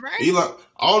bought it, right? Elon.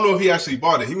 I don't know if he actually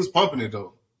bought it. He was pumping it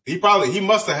though. He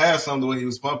must have had something when he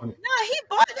was pumping it. No, he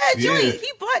bought that joint. Yeah.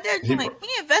 He bought that joint. He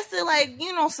invested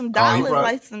some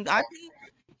dollars,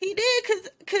 he did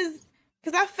because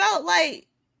I felt like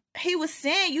he was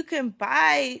saying you can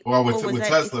buy with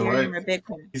Tesla, right?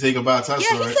 He said you can buy Tesla.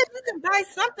 Yeah, he said you can buy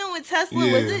something with Tesla.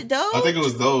 Yeah. Was it Doge? I think it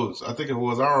was Doge. I think it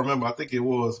was. I don't remember. I think it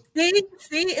was. See,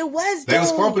 it was. They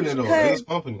was pumping it though. They was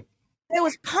pumping it. They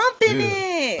was pumping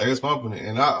it. They was pumping it,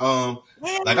 and I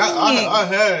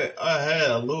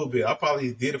had a little bit. I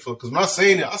probably did it because when I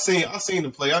seen it, I seen the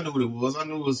play. I knew what it was. I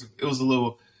knew it was a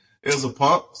little. It was a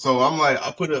pump, so I'm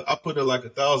I put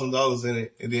 $1,000 in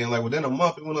it, and then within a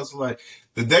month it went up to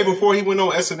the day before he went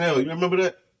on SNL. You remember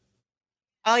that?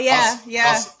 Oh yeah,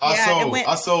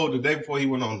 I sold the day before he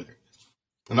went on there,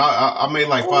 and I made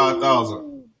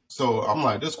 5,000. So I'm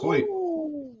that's quick.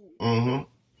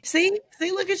 See,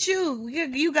 look at you.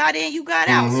 You got in, you got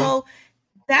out. So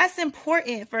that's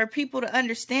important for people to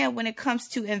understand when it comes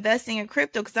to investing in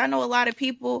crypto, because I know a lot of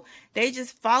people, they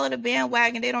just follow the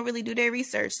bandwagon. They don't really do their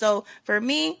research. So for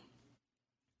me,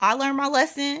 I learned my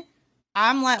lesson.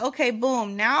 I'm okay,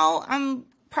 boom. Now I'm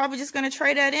probably just going to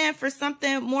trade that in for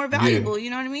something more valuable. Yeah. You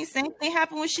know what I mean? Same thing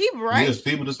happened with Shiba, right? Yes,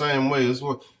 people the same way. It's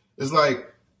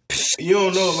you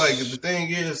don't know, the thing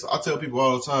is, I tell people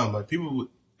all the time,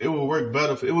 it would work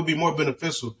better. It would be more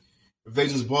beneficial if they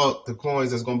just bought the coins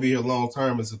that's going to be here long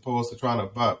term as opposed to trying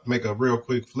to make a real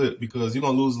quick flip, because you're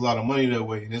going to lose a lot of money that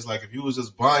way. And it's if you was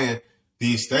just buying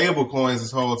these stable coins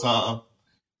this whole time,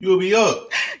 you'll be up.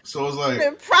 So it's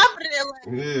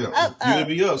you'll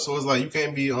be up. So it's you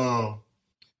can't be,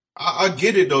 I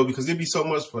get it though, because it'd be so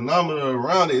much phenomena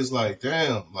around it. It's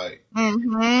damn,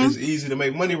 it's easy to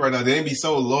make money right now. They ain't be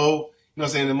so low. You know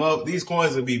what I'm saying? These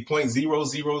coins would be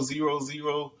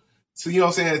 0.0000. So you know what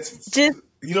I'm saying? Just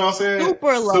you know what I'm saying?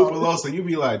 Super low. Super low. So you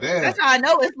be damn. That's how I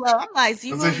know it's low. I'm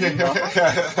 0.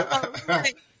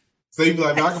 So you be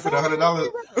man, I can put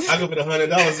 $100. I can put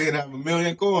 $100 in and have 1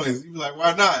 million coins. You be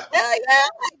why not? Hell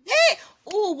yeah.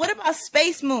 Ooh, what about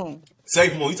Space Moon?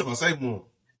 Safe Moon. You talking about Safe Moon?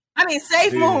 I mean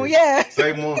Safe Moon. Yeah.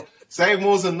 Safe Moon. Safe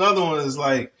Moon's another one. Is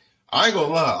I ain't gonna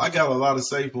lie. I got a lot of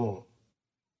Safe Moon.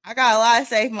 I got a lot of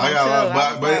Safe Moon. I got a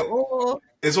lot, but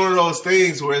it's one of those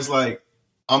things where it's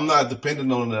I'm not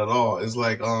dependent on it at all. It's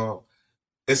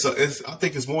I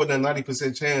think it's more than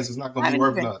 90% chance it's not going to be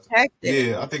worth nothing.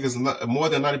 Yeah, I think it's more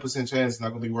than 90% chance it's not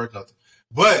going to be worth nothing.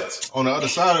 But on the other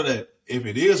side of that, if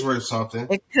it is worth something,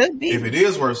 it could be. If it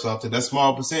is worth something, that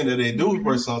small percent that they do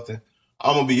worth something,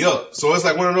 I'm gonna be up. So it's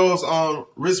like one of those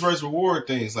risk versus reward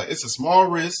things. Like it's a small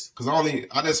risk because I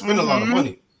didn't spend a lot of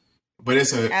money, but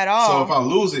it's at all. So if I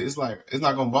lose it, it's like it's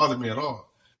not gonna bother me at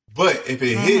all. But if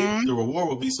it hit, the reward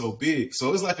will be so big.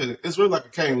 So it's really like a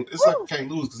can't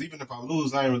lose because even if I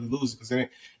lose, I ain't really losing because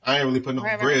I ain't really putting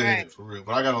no bread in it for real.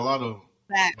 But I got a lot of,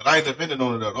 but I ain't dependent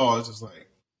on it at all. It's just like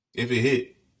if it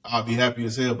hit, I'll be happy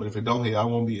as hell. But if it don't hit, I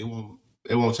won't be.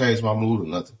 It won't change my mood or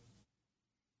nothing.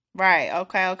 Right.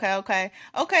 Okay.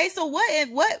 So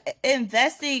what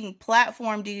investing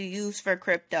platform do you use for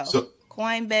crypto? So,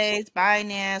 Coinbase,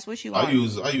 Binance, what you want? I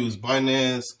use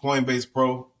Binance, Coinbase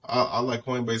Pro. I like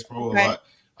Coinbase Pro a lot.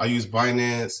 I use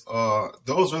Binance.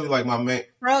 Those really like my main.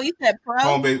 Pro, you said Pro?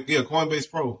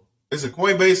 Coinbase Pro. It's a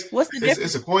Coinbase. What's the difference?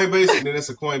 It's a Coinbase and then it's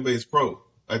a Coinbase Pro.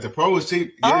 Like the Pro is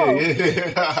cheap.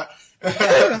 Yeah.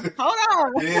 Hold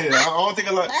on. Yeah, I don't think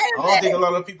a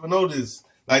lot of people know this.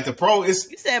 Like the Pro is.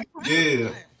 You said Pro. Yeah.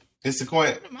 It's a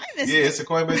coin. Yeah, it's a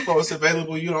Coinbase Pro. It's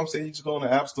available. You know what I'm saying? You just go on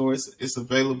the App Store. It's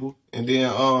available, and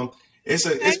then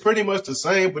it's pretty much the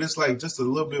same, but it's like just a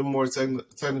little bit more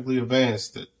technically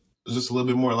advanced. Just a little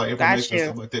bit more like information and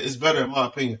stuff like that. It's better in my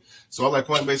opinion. So I like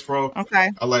Coinbase Pro.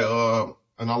 Okay. I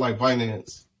like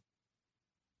Binance.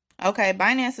 Okay,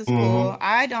 Binance is cool.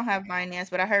 I don't have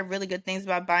Binance, but I heard really good things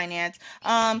about Binance.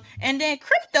 And then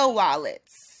crypto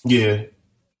wallets. Yeah.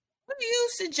 What do you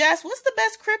suggest? What's the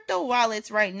best crypto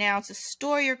wallets right now to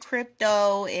store your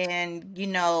crypto and,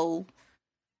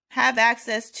 have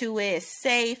access to it? It's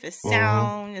safe, it's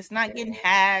sound, it's not getting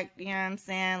hacked, you know what I'm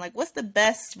saying? Like, what's the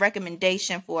best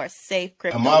recommendation for a safe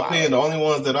crypto wallet? In my opinion, the only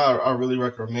ones that I really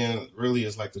recommend really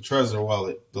is like the Trezor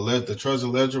wallet. The Trezor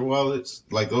Ledger wallets,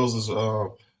 like those is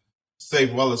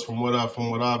safe wallets from what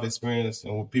I've experienced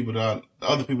and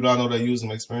other people that I know that use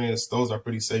them experience. Those are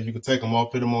pretty safe. You can take them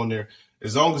off, put them on there.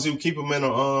 As long as you keep them in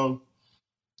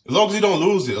as long as you don't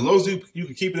lose it, as long as you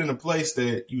can keep it in a place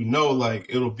that like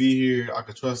it'll be here. I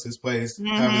could trust this place,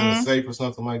 have it in a safe or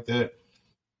something like that.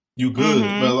 You good,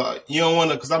 but like, you don't want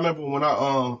to. Because I remember when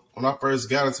I first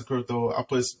got into crypto, I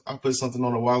put something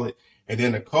on the wallet, and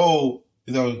then the code.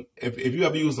 If you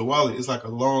ever use the wallet, it's like a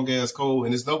long ass code,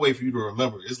 and there's no way for you to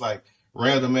remember. It's like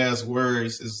random ass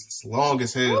words. It's long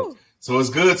as hell. Ooh. So it's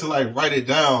good to like write it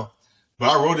down. But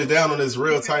I wrote it down on this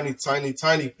real tiny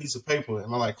piece of paper,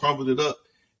 and I like crumpled it up.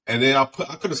 And then I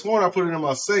could have sworn I put it in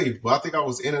my safe, but I think I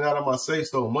was in and out of my safe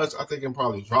so much, I think it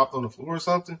probably dropped on the floor or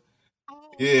something.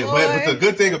 Yeah, but the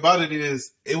good thing about it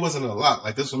is it wasn't a lot.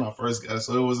 Like this when I first got it,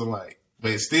 so it wasn't like.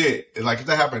 But instead, like if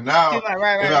that happened now,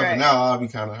 now, I'll be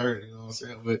kind of hurt. You know what I'm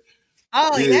saying? But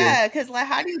because like,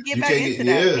 how do you get back into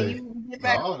that? Can you get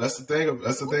back? No, that's the thing.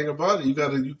 That's the thing about it. You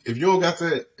gotta. If you don't got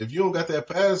that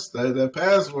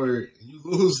password, you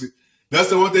lose it. That's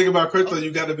the one thing about crypto. You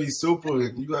gotta be super.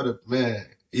 You gotta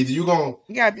Either you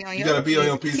gotta be on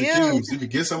your piece of cues. You could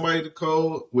get somebody to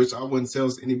code, which I wouldn't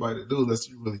tell anybody to do unless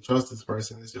you really trust this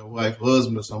person. It's your wife,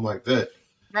 husband, or something like that.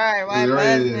 Right,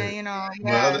 husband,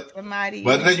 somebody.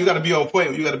 But then you gotta be on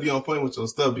point. You gotta be on point with your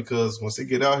stuff because once it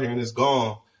get out here and it's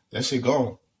gone, that shit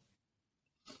gone.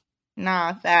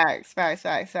 Nah, facts. Okay.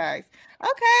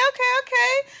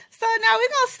 So now we're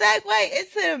gonna segue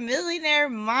into the millionaire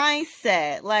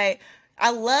mindset. Like, I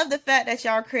love the fact that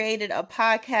y'all created a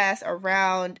podcast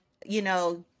around,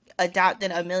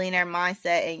 adopting a millionaire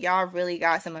mindset, and y'all really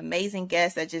got some amazing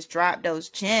guests that just dropped those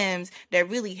gems that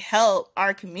really help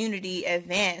our community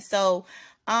advance. So,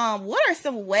 what are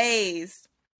some ways,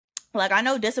 like I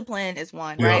know discipline is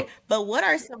one, right? But what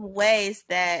are some ways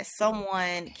that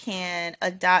someone can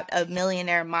adopt a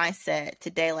millionaire mindset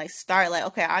today? Like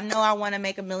okay, I know I want to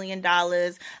make $1 million.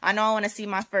 I know I want to see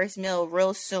my first meal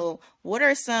real soon. What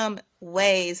are some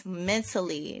ways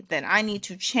mentally that I need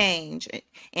to change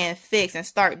and fix and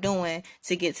start doing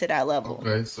to get to that level?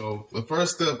 Okay, so the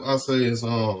first step I say is,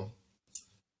 how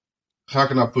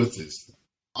can I put this?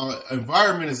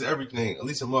 Environment is everything, at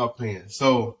least in my opinion.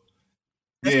 So,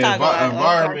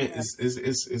 environment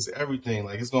is everything.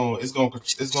 Like it's gonna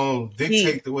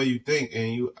dictate the way you think,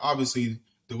 and you obviously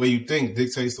the way you think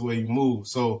dictates the way you move.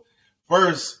 So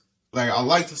first, like I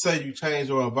like to say, you change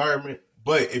your environment,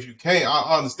 but if you can't,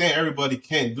 I understand everybody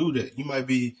can't do that. You might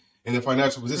be in a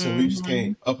financial position where you just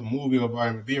can't up and move your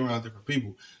environment, be around different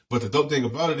people. But the dope thing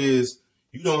about it is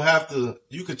you don't have to.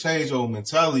 You could change your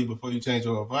mentality before you change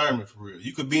your environment for real.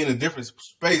 You could be in a different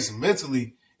space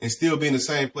mentally and still be in the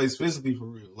same place physically for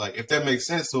real. Like, if that makes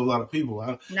sense to a lot of people.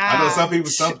 I know some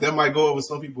people, that might go over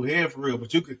some people's head for real,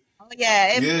 but you could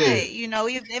yeah, it might, you know,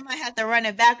 they might have to run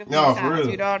it back a few times,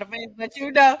 you know what I mean? But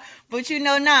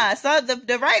nah. So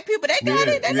the right people, they got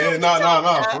it. They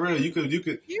nah, for real. You could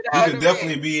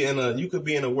definitely be in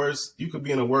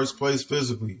a worse place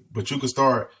physically, but you could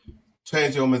start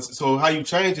change your mental. So how you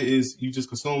change it is you just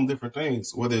consume different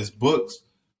things, whether it's books,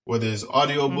 whether it's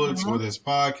audio books, whether it's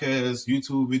podcasts,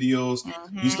 YouTube videos.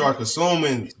 You start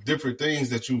consuming different things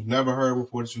that you've never heard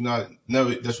before, that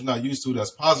you're not used to,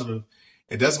 that's positive.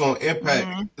 And that's gonna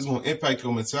impact it's gonna impact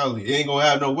your mentality. It ain't gonna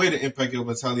have no way to impact your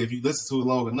mentality if you listen to it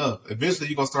long enough. Eventually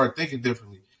you're gonna start thinking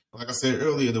differently. Like I said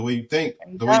earlier, the way you think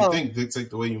dictate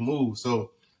the way you move.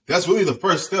 So that's really the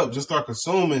first step. Just start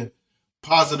consuming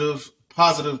positive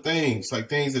things, like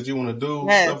things that you want to do,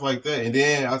 stuff like that. And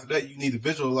then after that, you need to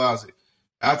visualize it.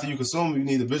 After you consume it, you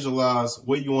need to visualize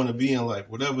where you want to be in life,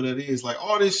 whatever that is. Like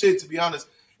all this shit, to be honest,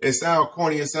 it sounds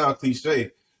corny, it sounds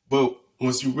cliche, but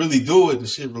once you really do it, the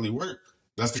shit really works.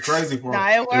 That's the crazy part.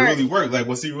 It really worked. Like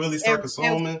once you really start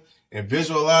consuming and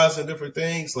visualizing different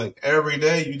things, like every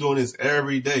day, you're doing this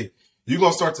every day, you're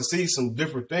going to start to see some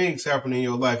different things happen in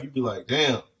your life. You'd be like,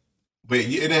 damn. But it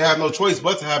didn't have no choice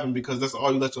but to happen because that's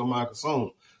all you let your mind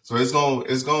consume. So it's going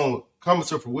to come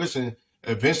to fruition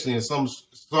eventually in some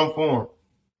form.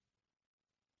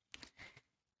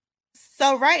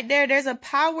 So right there's a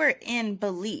power in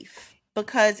belief.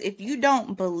 Because if you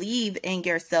don't believe in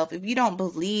yourself, if you don't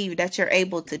believe that you're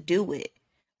able to do it,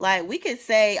 like I could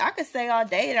say all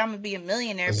day that I'm going to be a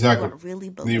millionaire. Exactly. Do I really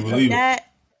believe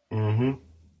that?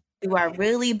 Do I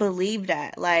really believe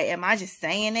that? Like, am I just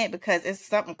saying it because it's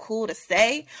something cool to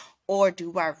say? Or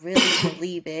do I really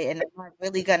believe it? And am I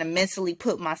really going to mentally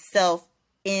put myself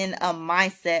in a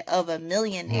mindset of a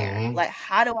millionaire? Like,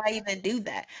 how do I even do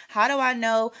that? How do I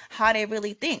know how they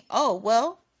really think? Oh,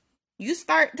 well, you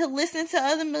start to listen to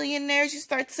other millionaires. You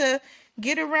start to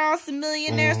get around some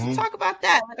millionaires to talk about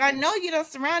that. Like, I know you done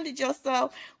surrounded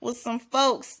yourself with some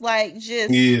folks like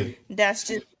that's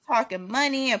just talking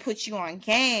money and put you on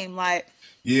game. Like,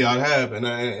 yeah, I have, and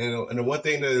the one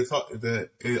thing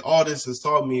all this has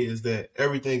taught me is that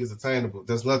everything is attainable.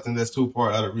 There's nothing that's too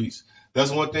far out of reach. That's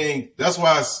one thing. That's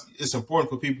why it's important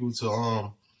for people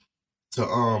to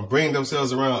bring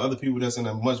themselves around other people that's in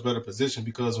a much better position,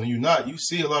 because when you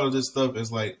see a lot of this stuff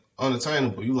as like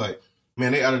unattainable. You like,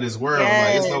 man, they out of this world.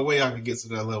 Like, there's no way I could get to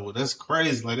that level. That's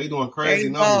crazy. Like, they doing crazy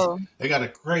numbers. They got a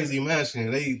crazy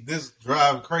mansion. They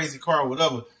drive a crazy car,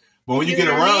 whatever. But when you get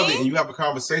around it and you have a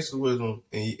conversation with them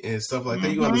and stuff like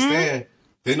that, you understand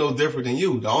they know different than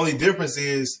you. The only difference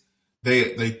is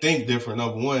they think different,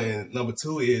 number one. And number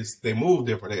two is they move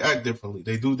different. They act differently.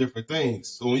 They do different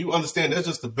things. So when you understand that's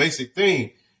just the basic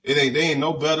thing, they ain't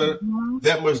no better,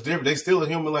 that much different. They still a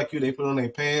human like you. They put on their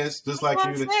pants just like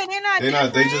you.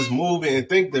 They just move and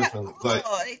think differently. Like,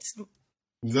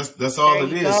 that's all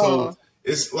it is. So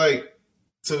it's like,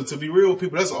 to be real with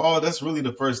people, that's really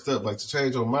the first step. Like, to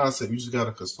change your mindset, you just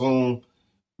gotta consume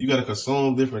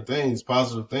different things,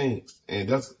 positive things. And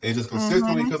just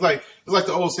consistently, because like it's like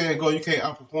the old saying go, you can't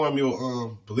outperform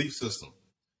your belief system.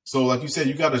 So like you said,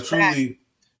 you gotta truly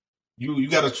you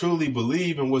gotta truly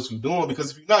believe in what you're doing,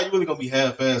 because if you're not, you're really gonna be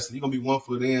half-assed. You're gonna be 1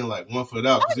 foot in, like 1 foot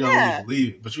out, because you don't really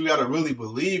believe it. But you gotta really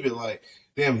believe it, like,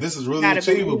 damn, this is really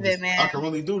achievable. I can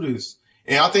really do this.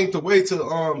 And I think the way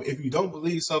to, if you don't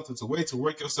believe something, the way to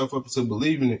work yourself up into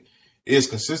believing it is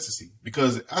consistency.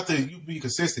 Because after you be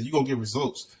consistent, you're going to get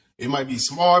results. It might be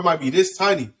small, it might be this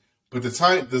tiny, but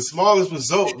the smallest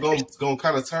result going to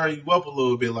kind of turn you up a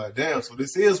little bit, like, damn, so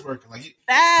this is working. Like, you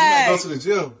might go to the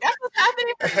gym. That's what's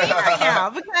happening for me right now.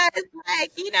 Because,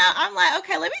 like, I'm like,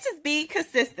 okay, let me just be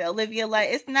consistent, Olivia.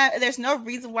 Like, there's no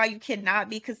reason why you cannot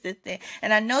be consistent.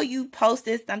 And I know you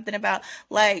posted something about,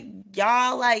 like,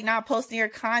 y'all, like, not posting your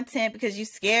content because you're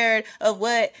scared of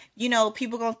what,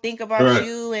 people gonna think about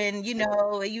you. And, you're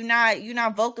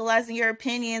not vocalizing your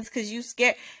opinions because you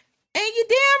scared. And you're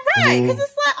damn right, because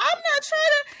it's like, I'm not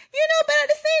trying to, but at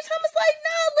the same time, it's like,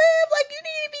 no, Liv, like, you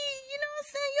need to be, you know what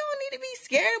I'm saying? You don't need to be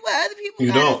scared of what other people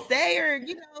gotta say, or,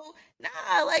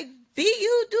 nah, like, be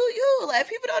you, do you. Like,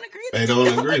 people don't agree. They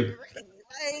don't agree.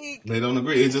 Like, they don't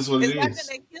agree. It's just what it is. It's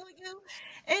not gonna kill you.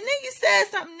 And then you said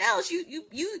something else.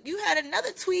 You had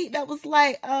another tweet that was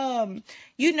like,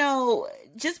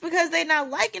 just because they not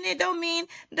liking it don't mean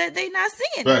that they not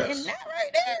seeing it. And that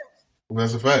right there.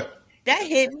 That's a fact. That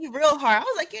hit me real hard. I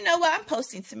was like, you know what? I'm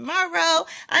posting tomorrow.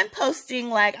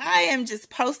 I am just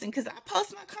posting because I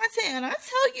post my content, and I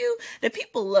tell you, the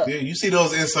people look. Yeah, you see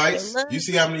those insights. You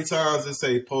see how many times it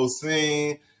say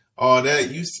posting, all that.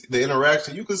 You see the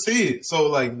interaction. You can see it. So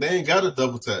like, they ain't got to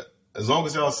double tap as long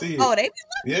as y'all see it. Oh, they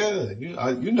be looking. Yeah,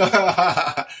 you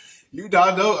know, you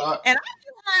don't know. And I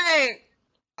be like,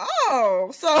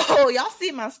 oh, so y'all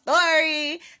see my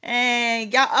story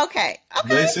and y'all, okay, I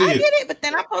get it. But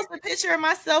then I post a picture of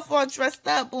myself all dressed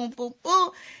up, boom, boom,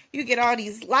 boom. You get all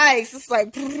these likes. It's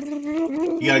like,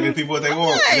 you gotta give people what they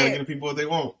want. You gotta give people what they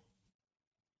want.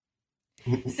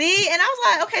 See, and I was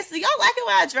like, okay, so y'all like it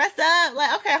when I dress up?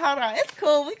 Like, okay, hold on, it's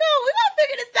cool. We gonna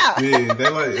figure this out. Yeah, they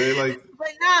like. But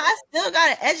nah, I still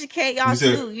gotta educate y'all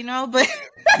too, you know. But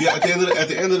yeah, at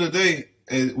the end of the day,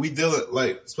 and we deal it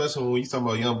like, especially when you talking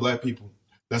about young black people,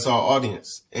 that's our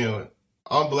audience. And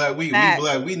I'm black. We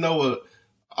black. We know what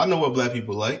I know what black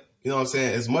people like. You know what I'm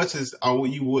saying? As much as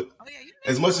you would,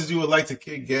 as much as you would like to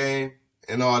kick game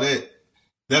and all that,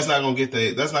 that's not gonna get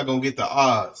the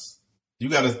odds.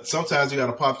 Sometimes you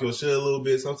gotta pop your shit a little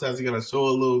bit. Sometimes you gotta show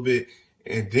a little bit.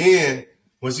 And then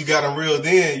once you got them reeled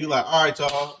in, you like, all right,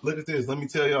 y'all, look at this. Let me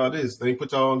tell y'all this. Let me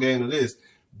put y'all on game to this.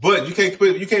 But you can't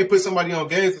put somebody on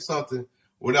game to something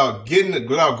without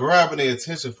grabbing their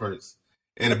attention first.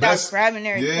 And you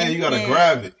gotta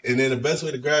grab it. And then the best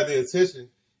way to grab their attention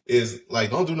is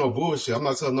like, don't do no bullshit. I'm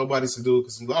not telling nobody to do it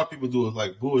because a lot of people do it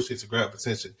like bullshit to grab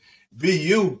attention. Be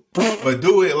you, but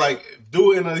do it in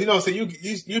a, you know what I'm saying?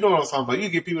 You know what I'm talking about. You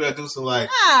get people that do some like,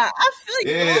 I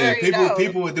feel like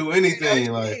people would do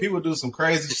anything. Like people do some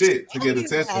crazy shit to get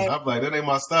attention. I'm like, that ain't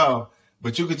my style.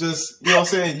 But you could just, you know what I'm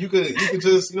saying? You could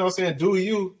just, you know what I'm saying? Do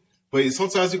you, but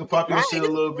sometimes you can pop your shit a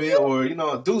little bit or, you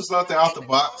know, do something out the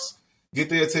box, get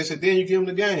their attention, then you give them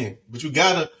the game. But you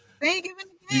gotta,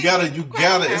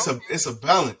 it's a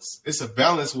balance. It's a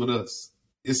balance with us.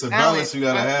 It's a balance you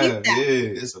gotta have. Yeah,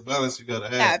 it's a balance you gotta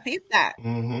have. Yeah, I peeped that.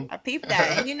 Mm-hmm. I peeped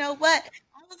that. And you know what? I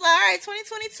was like, all right,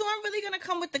 2022, I'm really gonna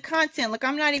come with the content. Like,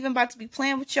 I'm not even about to be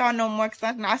playing with y'all no more because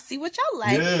I see what y'all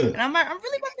like, and I'm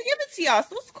really about to give it to y'all.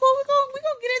 So it's cool. We're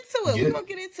gonna get into it. Yeah. We're gonna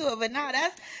get into it. But nah,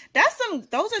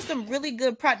 those are some really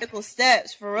good practical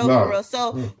steps for real.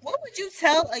 So, what would you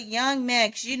tell a young man?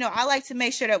 Because you know, I like to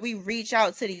make sure that we reach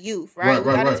out to the youth, right?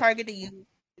 We gotta target the youth.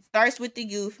 Starts with the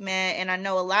youth, man, and I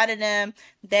know a lot of them,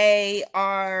 they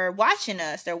are watching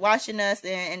us. They're watching us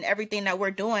and everything that we're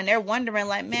doing. They're wondering,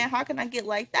 like, man, how can I get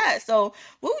like that? So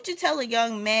what would you tell a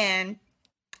young man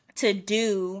to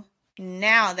do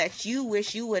now that you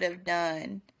wish you would have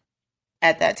done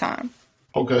at that time?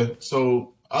 Okay,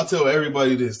 so I tell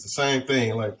everybody the same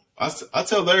thing. Like, I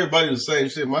tell everybody the same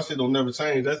shit. My shit don't never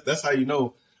change. That's how you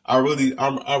know I really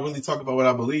talk about what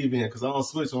I believe in because I don't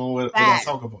switch on what I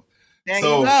talk about. There you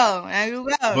go.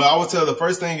 But I would tell the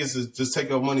first thing is to just take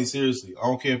your money seriously. I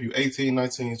don't care if you're 18,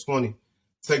 19, 20.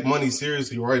 Take money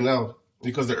seriously right now.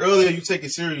 Because the earlier you take it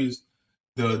serious,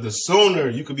 the sooner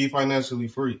you could be financially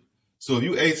free. So if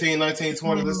you 18, 19,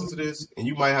 20, listen to this, and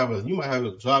you might have a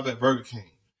job at Burger King.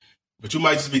 But you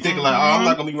might just be thinking like, I'm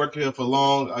not gonna be working here for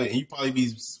long, and you probably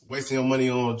be wasting your money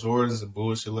on Jordans and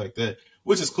bullshit like that.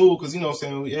 Which is cool because, you know what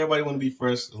I'm saying, everybody want to be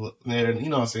fresh there, you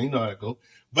know what I'm saying, you know how it go.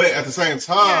 But at the same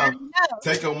time,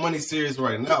 take your money serious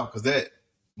right now because that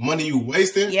money you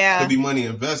wasting could be money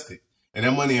invested. And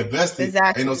that money invested,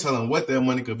 ain't no telling what that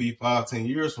money could be 5-10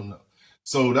 years from now.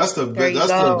 So that's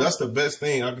the best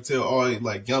thing I can tell all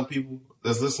like young people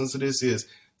that's listening to this is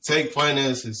take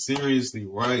finances seriously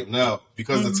right now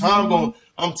because the time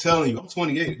I'm telling you, I'm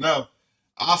 28 now.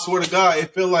 I swear to God,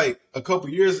 it feel like a couple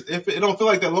years. It don't feel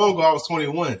like that long ago I was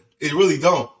 21. It really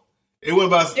don't. It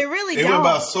went by. It went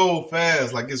by so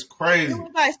fast. Like it's crazy. It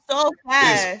went by so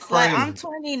fast. It's crazy. Like I'm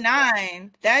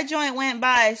 29. That joint went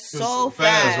by so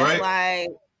fast, right? Like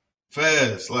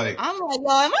fast. Like I'm like, yo,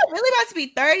 am I really about to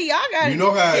be 30? Y'all gotta be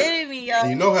kidding me, yo.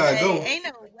 You know how it go. Ain't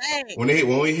no way.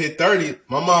 When we hit 30,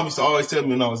 my mom used to always tell me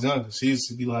when I was younger. She used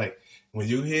to be like, when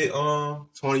you hit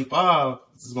 25,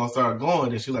 it's gonna start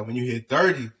going. And she's like, when you hit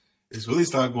 30, it's really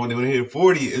start going. And when you hit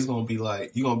 40, it's gonna be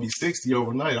like you're gonna be 60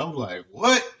 overnight. I'm like,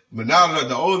 what? But now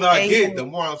the older I get, the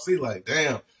more I see like,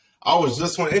 damn, I was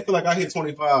just 20. It feel like I hit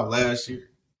 25 last year.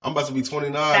 I'm about to be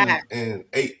 29 in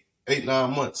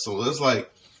 8-9 months. So it's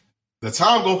like the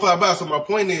time gonna fly by. So my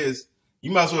point is,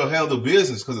 you might as well handle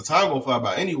business because the time gonna fly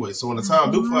by anyway. So when the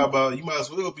time do fly by, you might as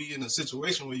well be in a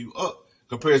situation where you up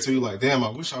compared to you like, damn, I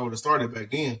wish I would have started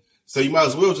back then. So you might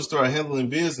as well just start handling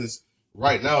business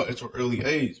right now at your early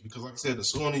age because, like I said, the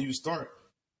sooner you start,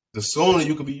 the sooner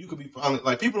you could be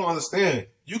like people don't understand.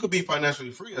 You could be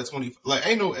financially free at 20. Like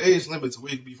ain't no age limit to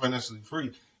where you can be financially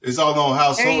free. It's all on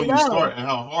how soon you start and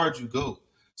how hard you go.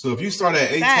 So if you start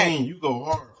at 18, you go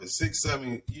hard for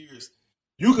 6-7 years.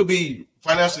 You could be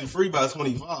financially free by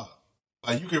 25.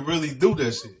 Like you could really do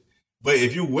that shit. But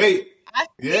if you wait, I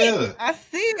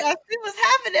see what's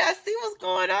happening. I see what's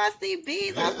going on. I see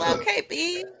bees. I was like, okay,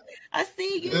 bees. I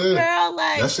see you, girl.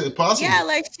 Like, that shit possible. Yeah,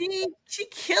 like she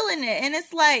killing it. And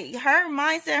it's like her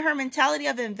mindset, her mentality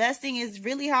of investing is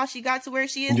really how she got to where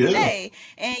she is today.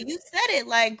 And you said it,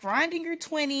 like grinding your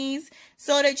 20s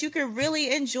so that you can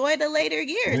really enjoy the later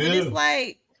years. And it's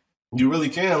like, you really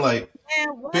can. Like,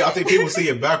 man, I think people see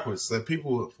it backwards. Like,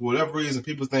 people, for whatever reason,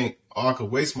 people think, oh, I could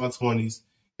waste my 20s,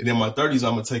 and then my 30s,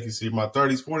 I'm going to take it serious. My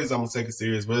 30s, 40s, I'm going to take it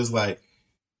serious. But it's like,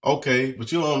 okay,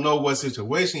 but you don't know what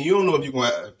situation. You don't know if you're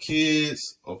going to have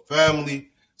kids or family.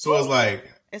 So it's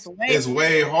like, it's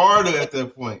way harder at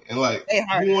that point. And like,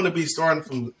 you want to be starting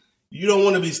from, you don't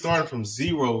want to be starting from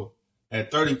zero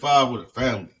at 35 with a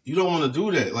family. You don't want to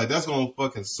do that. Like, that's going to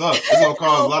fucking suck. It's going to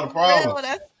cause a lot of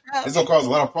problems. It's going to cause a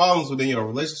lot of problems within your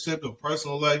relationship, your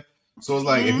personal life. So it's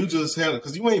like, if you just handle,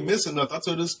 because you ain't missing nothing. I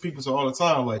tell this people all the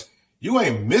time, like, you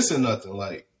ain't missing nothing.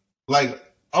 Like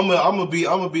I'm gonna be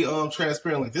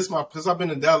transparent. Like, because I've been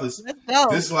in Dallas.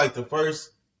 This is like the first,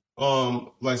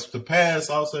 like the past,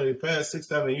 I'll say the past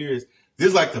 6-7 years. This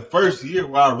is like the first year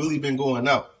where I really been going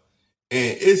out.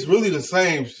 And it's really the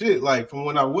same shit, like, from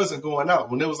when I wasn't going out.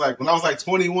 When I was like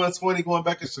 21, 20, going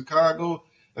back to Chicago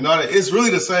and all that. It's really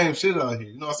the same shit out here.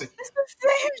 You know what I'm saying? It's the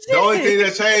same shit. The only thing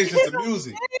that changed is the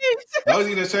music. The only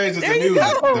thing that changed is the music.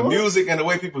 The music and the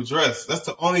way people dress. That's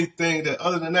the only thing that,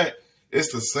 other than that,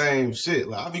 it's the same shit.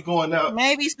 Like, I'll be going out.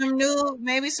 Maybe some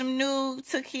new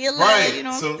tequila. Right. You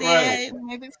know what I'm saying? Right.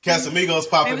 Maybe Casamigos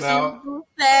popping out.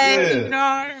 Yeah. You know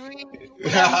what I mean?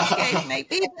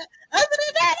 Maybe. Other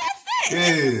than that, that's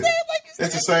it. Yeah.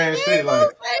 It's the same shit. Like,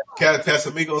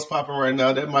 Casamigos popping right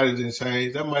now. That might have been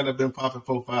changed. That might have been popping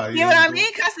 4-5 years. You know what I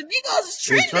mean? Casamigos is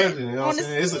trending. It's trending. You know what I'm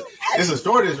saying? It's a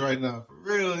shortage right now. For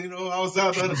real. You know, I was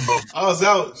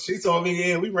out. She told me,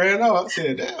 yeah, we ran out. I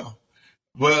said, damn.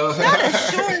 Well, not a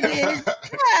shortage.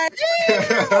 God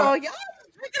damn. Y'all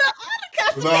drinking up all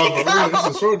the Casamigos. No, for real,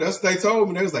 it's a shortage. That's what they told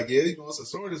me. They was like, yeah, you know, it's a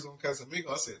shortage on Casamigos.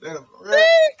 I said, damn, for real.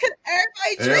 Because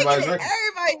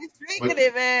everybody's drinking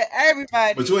it, man.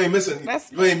 Everybody. But you ain't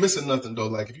missing nothing, though.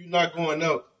 Like, if you're not going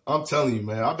out, I'm telling you,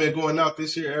 man, I've been going out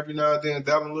this year every now and then,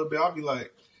 dabbling a little bit. I'll be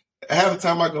like, half the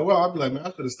time I go out, I'll be like, man,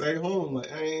 I could have stayed home.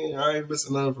 Like, I ain't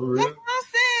missing nothing for real. That's what I'm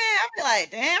saying. I'll be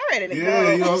like, damn, I'm ready to go.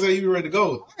 Yeah, you know what I'm saying? You ready to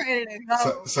go. I'm ready to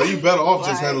go. So you better off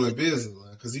just handling business.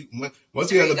 Because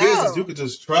once you handle business, you could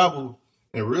just travel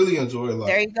and really enjoy life.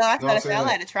 There you go. I thought I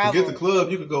like to travel. Forget the club.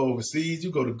 You could go overseas.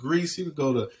 You go to Greece. You could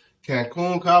go to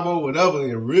Cancun, Cabo, whatever,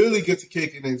 and really get to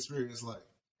kick it and experience life.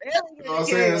 Really, you know what I'm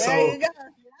saying? So,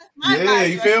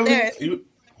 you feel me?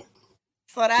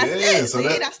 So that's it. So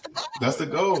that's the goal. That's the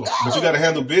goal. But you got to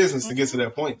handle business to get to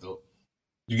that point, though.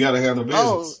 You got to handle business.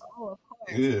 Oh, of course.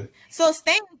 Yeah. So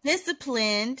staying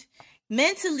disciplined,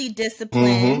 mentally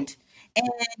disciplined, and,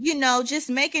 you know, just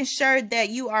making sure that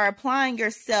you are applying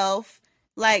yourself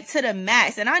like to the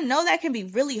max. And I know that can be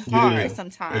really hard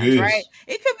sometimes, right?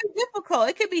 It could be difficult.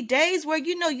 It could be days where,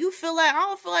 you know, you feel like, I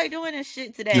don't feel like doing this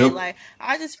shit today. Yep. Like,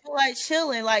 I just feel like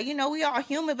chilling. Like, you know, we all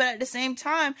human, but at the same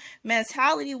time,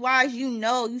 mentality wise, you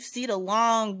know, you see the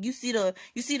longevity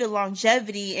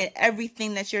in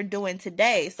everything that you're doing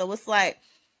today. So it's like,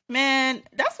 man,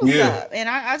 that's what's up. And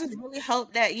I just really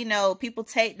hope that, you know, people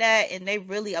take that and they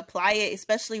really apply it,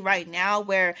 especially right now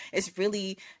where it's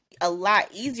really a lot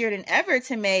easier than ever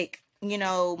to make, you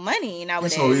know, money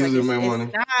nowadays. It's so easy to make money.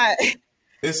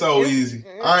 It's so easy.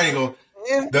 I ain't gonna.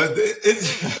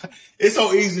 It's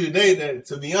so easy today that,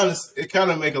 to be honest, it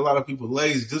kind of make a lot of people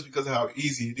lazy just because of how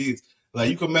easy it is. Like,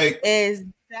 you can make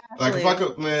like if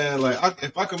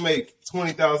I could make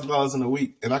 $20,000 in a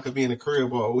week and I could be in the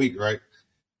crib all week, right?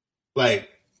 Like,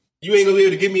 you ain't gonna be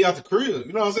able to get me out the crib.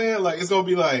 You know what I'm saying? Like, it's gonna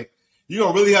be like, you're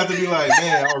gonna really have to be like,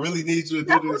 man, I really need you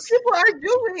to do this. What people are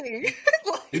doing.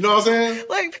 You know what I'm saying?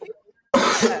 Like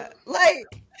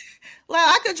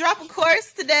I could drop a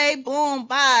course today, boom,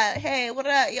 bye. Hey, what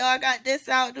up, y'all? I got this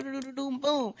out,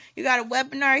 boom. You got a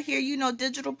webinar here, you know,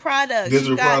 digital products.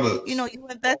 You know, you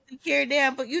invest in here,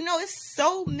 there, but you know, it's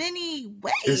so many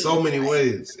ways. It's so many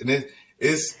ways, and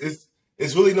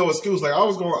it's really no excuse. Like, I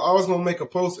was gonna make a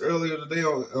post earlier today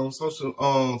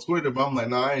on Twitter, but I'm like,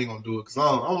 nah, I ain't gonna do it because I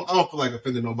don't feel like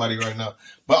offending nobody right now.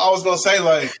 But I was gonna say,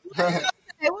 like,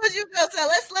 what was you gonna say?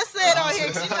 Let's say it on here.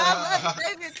 You know, I love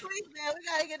David tweets, man. We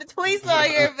gotta get the tweets on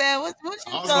here, man. What you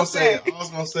gonna say? I was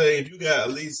gonna say, if you got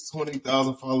at least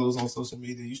 20,000 followers on social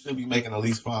media, you should be making at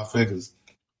least 5 figures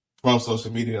from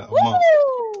social media a month.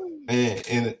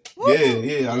 And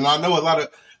yeah, and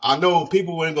I know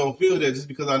people ain't gonna feel that just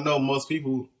because I know most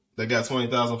people that got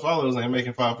 20,000 followers ain't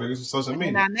making 5 figures from social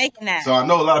media. They're not making that. So I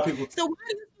know a lot of people. So why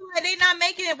do you feel like they're not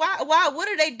making it? Why? What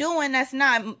are they doing that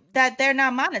they're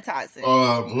not monetizing?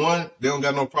 1, they don't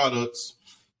got no products.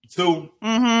 2,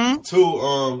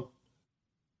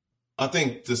 I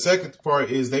think the second part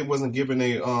is they wasn't giving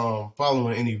a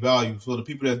following any value. So the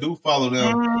people that do follow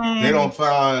them, they don't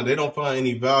find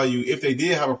any value. If they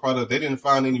did have a product, they didn't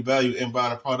find any value in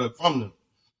buying a product from them.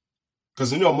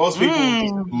 Because most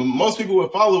people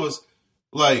with followers,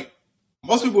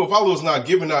 not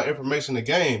giving out information to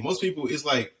game. Most people, it's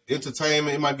like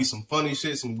entertainment. It might be some funny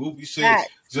shit, some goofy shit,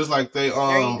 just like they you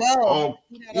know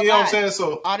what I'm saying.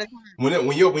 So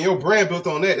when your brand built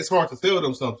on that, it's hard to tell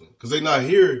them something because they're not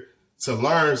here to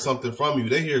learn something from you.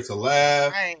 They're here to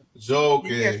laugh, joke,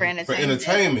 and for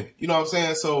entertainment. You know what I'm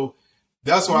saying? So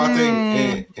that's why I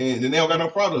think, and they don't got no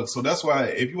products. So that's why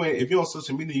if you're on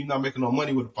social media, you're not making no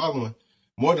money with the following.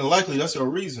 More than likely, that's your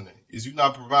reasoning. Is you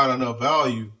not providing enough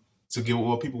value to get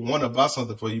what people want to buy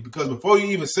something for you. Because before you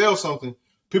even sell something,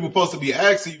 people supposed to be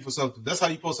asking you for something. That's how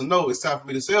you're supposed to know it's time for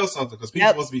me to sell something. Because people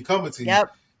supposed to be coming to you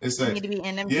and say, you need to be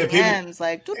in them DMs,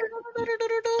 like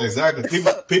exactly.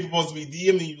 People supposed to be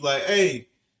DMing you like, hey,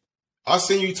 I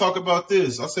seen you talk about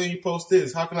this. I seen you post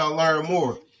this. How can I learn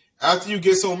more? After you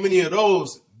get so many of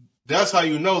those, that's how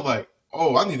you know, like,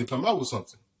 oh, I need to come out with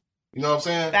something. You know what I'm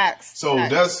saying? Facts. So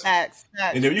facts.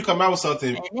 And if you come out with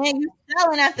something, and then you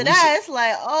selling after that, it's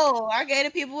like, oh, I gave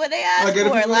the people what they asked for.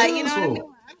 Like, you know what I mean?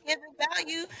 I'm giving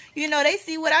value. You know, they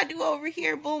see what I do over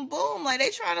here. Boom, boom. Like, they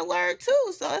trying to learn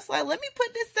too. So it's like, let me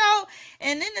put this out.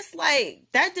 And then it's like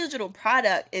that digital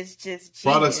product is just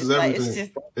genius. Products is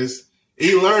everything. It's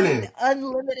e-learning,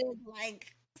 unlimited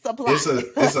supply.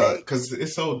 Because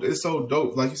it's so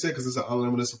dope. Like you said, because it's an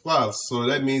unlimited supply. So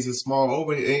that means it's small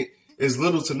overhead. It's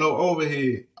little to no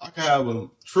overhead. I can have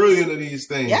 1 trillion of these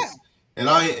things. Yeah. And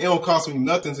it don't cost me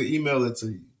nothing to email it to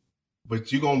you.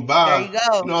 But you're going to buy. There you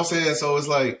go. You know what I'm saying? So it's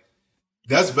like,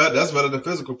 that's better than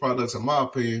physical products in my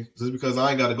opinion. Just because I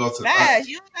ain't got to go to...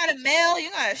 you don't got to mail. You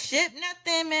got to ship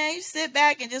nothing, man. You sit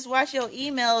back and just watch your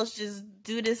emails just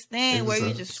do this thing where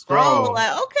you just scroll.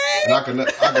 Like, okay. And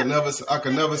I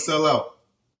can never sell out.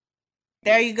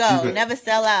 There you go. Never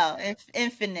sell out.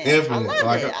 Infinite. I love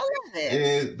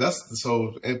it.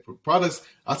 And products.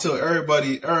 I tell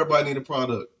everybody need a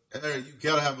product. You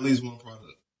gotta have at least one product.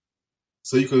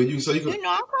 So you could. You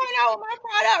know, I'm coming out with my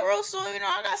product real soon. You know,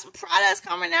 I got some products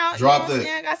coming out. Drop that.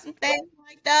 I got some things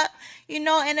like that. You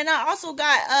know, and then I also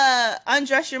got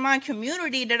Undress Your Mind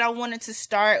community that I wanted to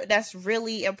start. That's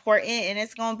really important, and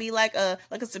it's gonna be like a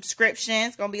subscription.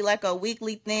 It's gonna be like a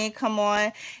weekly thing. Come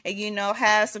on, and you know,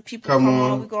 have some people come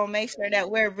on. We're gonna make sure that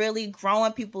we're really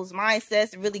growing people's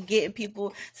mindsets and really getting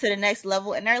people to the next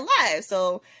level in their lives.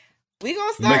 So we're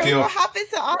going to start. We're going to hop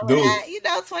into all of that. You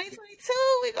know, 2022,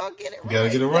 we're going to get it right. Got to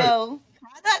get it right. So,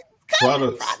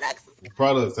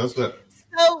 products. That's what.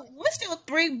 So, what's your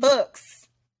 3 books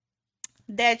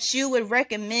that you would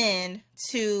recommend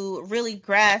to really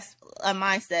grasp a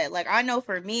mindset? Like, I know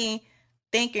for me,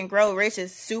 Think and Grow Rich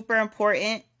is super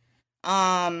important.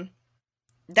 That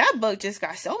book just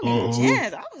got so many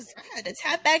gems. I had to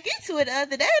tap back into it the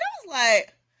other day, and I was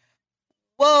like,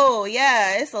 whoa,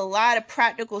 yeah, it's a lot of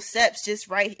practical steps just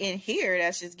right in here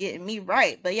that's just getting me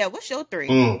right. But yeah, what's your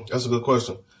 3? That's a good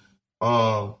question.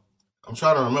 I'm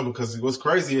trying to remember because what's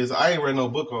crazy is I ain't read no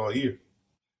book all year.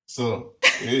 So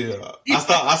yeah,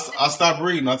 I stopped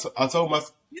reading. I told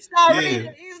myself you stopped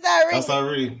reading. I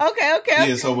stopped reading. Okay.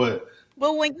 Yeah, so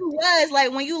but when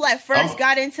you first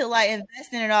got into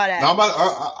investing and all that. I'm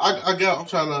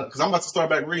trying to because I'm about to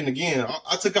start back reading again.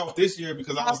 I took out this year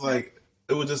because I was like.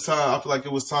 It was just time. I feel like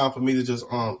it was time for me to just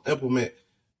implement.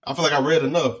 I feel like I read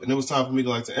enough, and it was time for me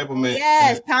to implement.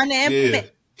 Yes, time to implement.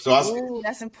 Yeah. So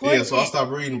that's important. Yeah, so I stopped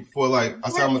reading for I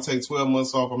said I'm gonna take 12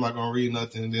 months off. I'm not gonna read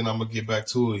nothing, and then I'm gonna get back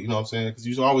to it. You know what I'm saying? Because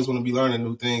you always want to be learning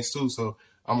new things too. So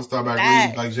I'm gonna start back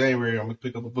reading like January. I'm gonna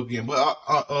pick up a book again. But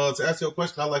to answer your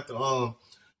question, I like the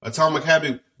Atomic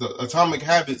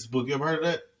Habits book. You ever heard of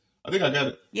that? I think I got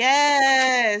it.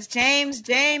 Yes, James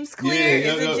Clear.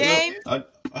 Is it James?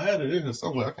 I had it in here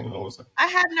somewhere. I can't know what's. I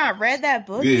have not read that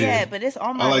book yet, but it's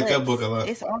on my list. I like that book a lot.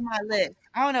 It's on my list.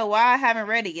 I don't know why I haven't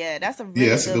read it yet. That's a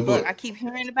really good book. I keep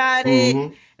hearing about it,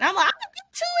 and I'm like, I'm gonna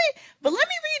get to it, but let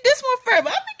me read this one first.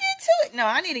 But I'm gonna get to it. No,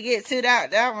 I need to get to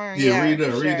that one. Yeah, read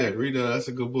that. That's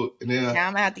a good book. And then I'm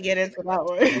gonna have to get into that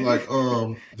one. Like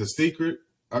The Secret.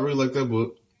 I really like that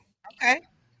book. Okay.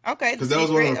 Because that was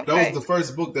the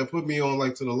first book that put me on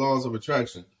to the laws of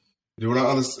attraction. When I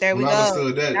understood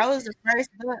that. That was the first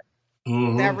book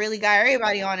that really got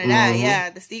everybody on it. Yeah,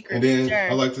 The Secret. And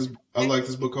then I like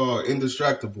this book called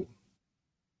Indistractable.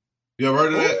 You ever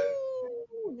heard of that?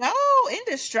 No,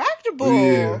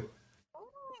 Indistractable.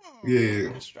 Yeah.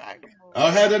 Indistractable.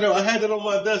 I had that on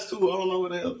my desk too. I don't know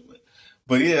what the hell.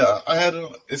 But yeah, I had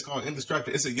it. It's called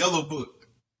Indistractable. It's a yellow book.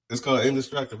 It's called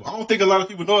Indistractable. I don't think a lot of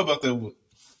people know about that book.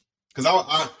 Because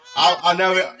I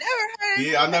never heard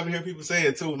I never hear people say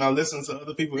it too. And I listen to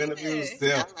other people interviews.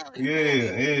 Yeah,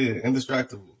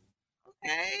 Indistractable.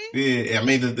 Okay. Yeah, I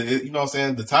mean, you know what I'm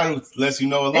saying? The title lets you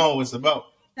know alone what it's about.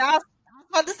 I was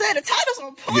about to say the title's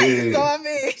on point. Yeah.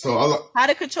 So I mean, how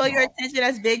to control your attention,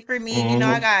 that's big for me. You know,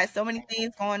 I got so many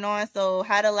things going on. So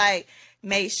how to like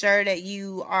make sure that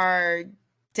you are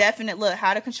definite. Look,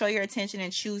 how to control your attention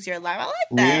and choose your life. I like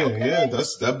that. Yeah, okay.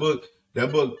 That's that book.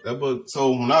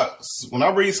 So when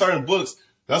I read certain books,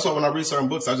 that's why when I read certain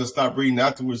books, I just stop reading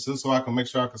afterwards just so I can make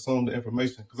sure I consume the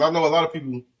information. Because I know a lot of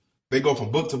people, they go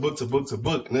from book to book to book to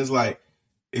book, and it's like,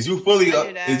 is you fully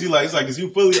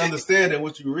understanding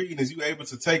what you read? Is you able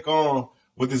to take on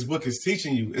what this book is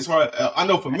teaching you? It's hard. I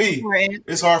know for me,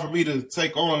 it's hard for me to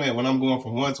take on that when I'm going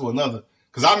from one to another.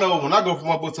 Because I know when I go from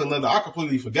one book to another, I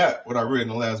completely forgot what I read in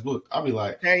the last book. I'll be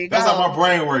like, that's how my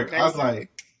brain works. I was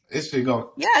like, this shit going.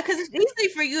 Yeah, because it's easy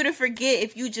for you to forget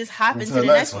if you just hop into the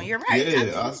next one. You're right.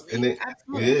 Yeah,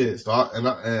 absolutely. So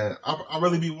I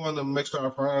really be wanting to make sure I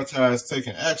prioritize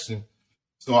taking action.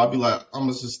 So I'll be like, I'm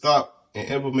gonna just stop and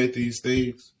implement these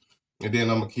things, and then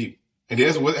I'm gonna keep. And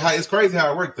it's crazy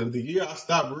how it worked. The year I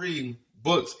stopped reading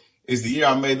books is the year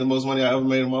I made the most money I ever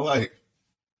made in my life.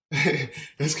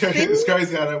 It's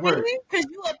crazy how that works. Because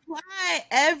you apply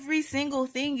every single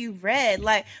thing you've read.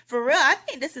 Like, for real, I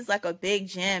think this is like a big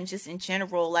gem just in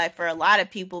general, like for a lot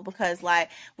of people, because like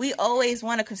we always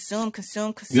want to consume,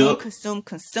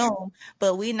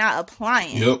 but we not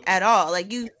applying at all.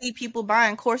 Like you see people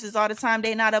buying courses all the time,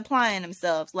 they not applying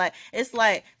themselves. Like, it's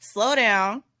like, slow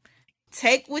down,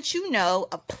 take what you know,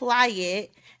 apply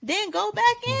it, then go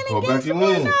back in and get some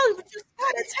more knowledge. But you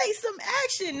gotta take some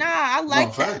action. Nah, I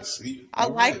like that. I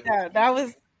like that. That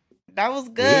was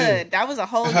good. Yeah. That was a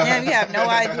whole gem. You have no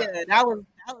idea. That was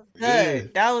good. Yeah.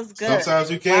 That was good.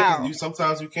 Sometimes you can't. Wow.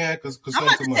 Sometimes you can't because I'm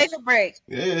about to take a break.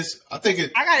 Yeah, I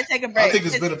gotta take a break. I think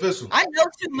it's beneficial. I know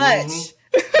too much.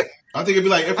 I think it'd be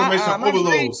like information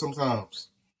overload sometimes.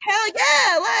 Hell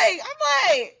yeah! Like I'm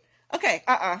like, okay,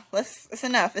 it's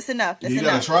enough. You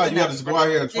gotta try. You gotta just go out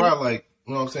here and try. Like,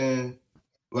 you know what I'm saying?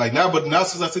 Like now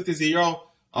since I took this year off,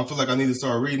 I feel like I need to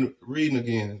start reading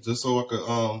again, just so I could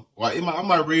I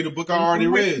might read a book I already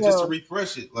read just to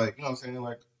refresh it. Like, you know what I'm saying?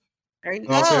 Like, there you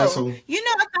go. I thought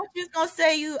you was gonna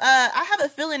say I have a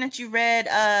feeling that you read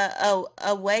A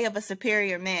Way of a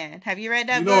Superior Man. Have you read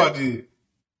that book? I did.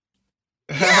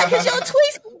 Yeah, because your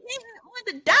tweets on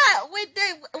the dot with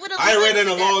I ain't read that in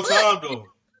a long time though.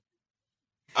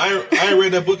 I ain't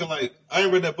read that book I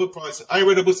ain't read that book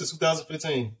since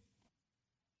 2015.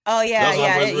 Oh yeah.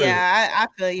 I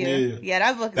feel you. Yeah,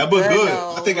 that book good.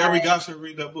 Though. I think every guy should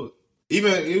read that book.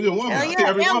 Even woman. I think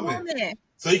every woman.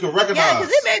 So you can recognize. Yeah,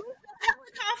 because it made me feel hella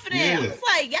confident. Yeah. I was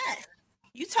like, yes,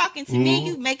 you talking to me,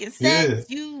 you making sense.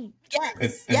 Yeah. You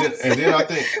and then I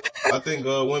think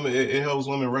women it helps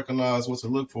women recognize what to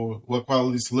look for, what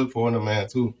qualities to look for in a man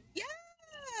too. Yeah,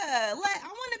 like I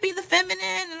want to be the feminine,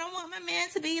 and I want my man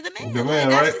to be the man. The man,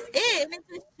 like, that's just it. And it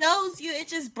just shows you. It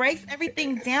just breaks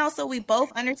everything down, so we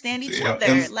both understand each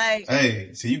other. Like,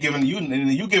 hey, so you giving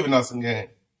us some game.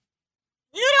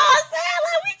 You know what I'm saying?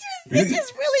 Like it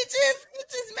just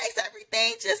makes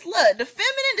everything just look. The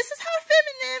feminine. This is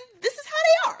how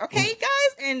they are. Okay,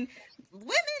 guys, and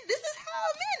women. This is how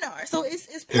men are. So it's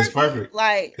perfect. It's perfect.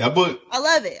 Like that book. I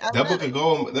love it. That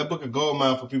book could go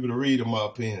mine for people to read, in my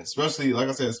opinion. Especially, like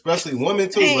I said, especially women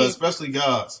too, but especially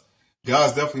guys.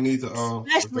 Guys definitely need to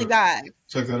especially guys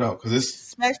check that out because it's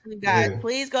especially guys. Yeah.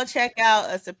 Please go check out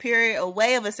A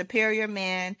Way of a Superior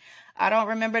Man. I don't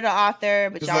remember the author,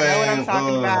 but y'all know what I'm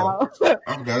talking about.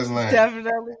 I forgot his name.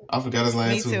 Definitely. I forgot his name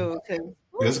Me too. Yeah,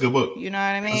 it's a good book. You know what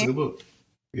I mean? It's a good book.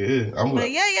 Yeah, yeah.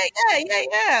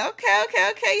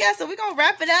 Okay. Yeah, so we're gonna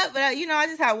wrap it up. But I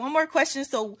just have one more question.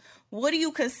 So, what do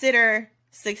you consider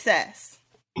success?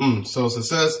 So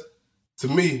success to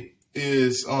me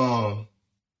is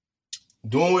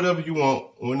doing whatever you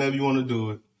want, whenever you want to do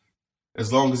it,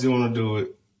 as long as you want to do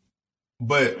it.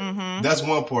 But that's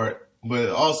one part. But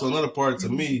also another part to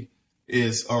me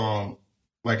is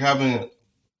like having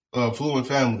a fluent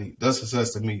family. That's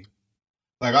success to me.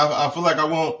 Like I feel like I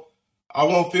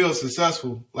won't feel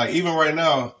successful. Like even right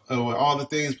now, with all the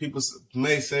things people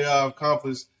may say I've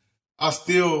accomplished, I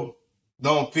still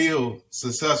don't feel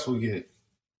successful yet.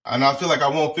 And I feel like I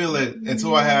won't feel it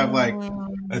until I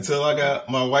got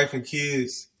my wife and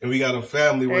kids and we got a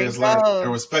family where it's like a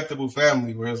respectable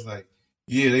family where it's like,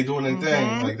 yeah, they doing their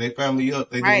thing. Like they family up,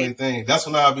 they doing their thing. That's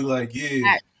when I'll be like,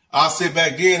 yeah. I'll sit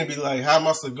back then and be like, have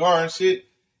my cigar and shit.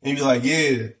 And be like,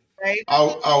 yeah,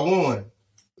 I won.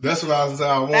 That's what I was saying.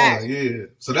 I won. Yeah.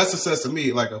 So that's success to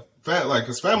me. Like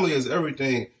cause family is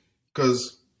everything.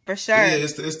 Cause For sure. Yeah,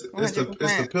 it's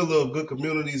the pillar of good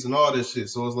communities and all this shit.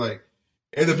 So it's like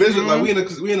individual, like we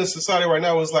in a society right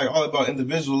now. It's like all about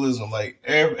individualism. Like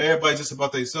everybody just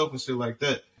about themselves and shit like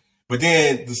that. But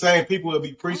then the same people will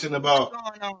be preaching about,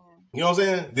 you know what I'm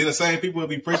saying? Then the same people will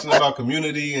be preaching about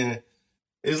community, and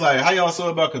it's like, how y'all so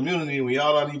about community when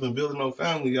y'all not even building no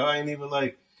family? Y'all ain't even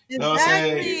like, you know what I'm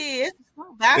saying?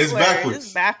 It's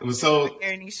backwards. So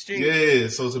yeah,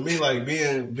 so to me, like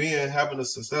being having a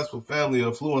successful family,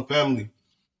 a fluent family,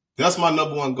 that's my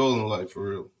number one goal in life, for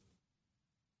real.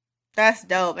 That's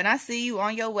dope, and I see you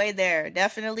on your way there.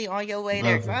 Definitely on your way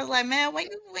there. Cause I was like, man, when you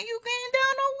getting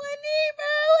down on one knee, bro?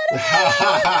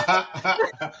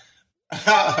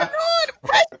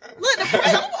 Look, I'm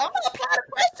gonna apply the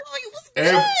pressure on you. What's good?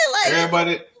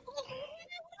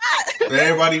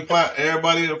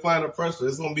 Everybody applying the pressure.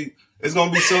 It's gonna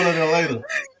be sooner than later.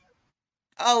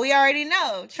 Oh, we already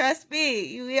know. Trust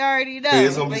me. We already know.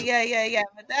 Yeah.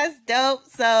 But that's dope.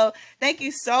 So thank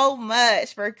you so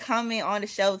much for coming on the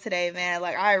show today, man.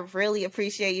 Like, I really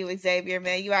appreciate you, Xavier,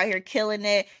 man. You out here killing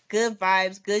it. Good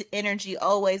vibes, good energy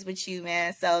always with you,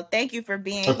 man. So thank you for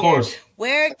being here. Of course.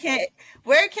 Where can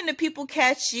the people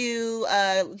catch you?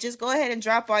 Just go ahead and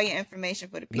drop all your information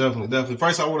for the people. Definitely.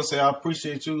 First, I want to say I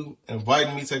appreciate you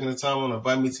inviting me, taking the time on,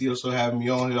 inviting me to your show, having me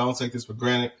on here. I don't take this for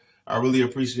granted. I really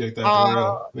appreciate that,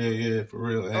 for real. Yeah, for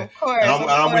real. And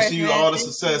I'm wishing you all the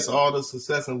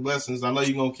success and blessings. I know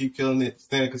you're gonna keep killing it,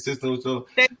 staying consistent with your.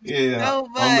 Thank you so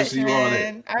much, I'm wishing you all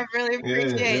that. I really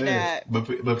appreciate that.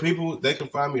 But people, they can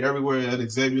find me everywhere at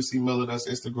Xavier C. Miller. That's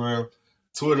Instagram,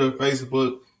 Twitter,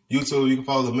 Facebook, YouTube. You can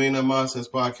follow the Millionaire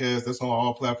Mindsets Podcast. That's on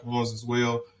all platforms as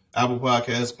well. Apple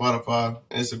Podcasts, Spotify,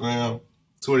 Instagram,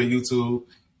 Twitter, YouTube,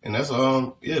 and that's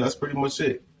that's pretty much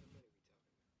it.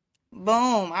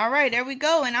 Boom. All right, there we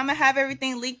go. And I'm going to have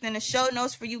everything linked in the show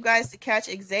notes for you guys to catch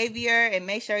Xavier, and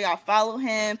make sure y'all follow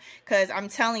him, because I'm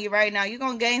telling you right now, you're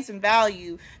going to gain some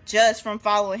value just from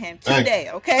following him today,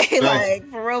 okay? Like,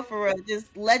 for real.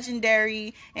 Just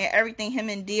legendary, and everything him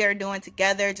and D are doing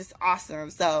together, just awesome.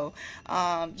 So,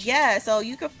 so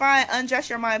you can find Undress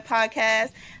Your Mind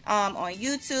Podcast on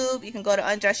YouTube. You can go to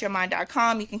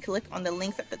undressyourmind.com. You can click on the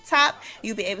links at the top.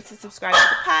 You'll be able to subscribe to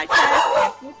the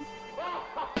podcast.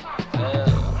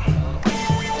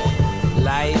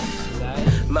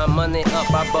 Life, my money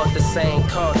up, I bought the same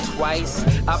car twice.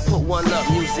 I put one up,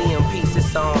 museum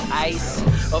pieces on ice.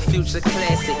 A future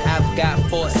classic, I've got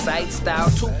foresight. Style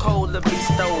too cold to be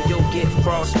stole, you'll get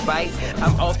frostbite.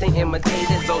 I'm often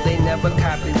imitated, though they never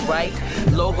copyright.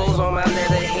 Logos on my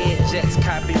letterhead, Jets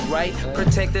copyright.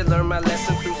 Protected, learn my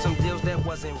lesson through some deals that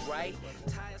wasn't right.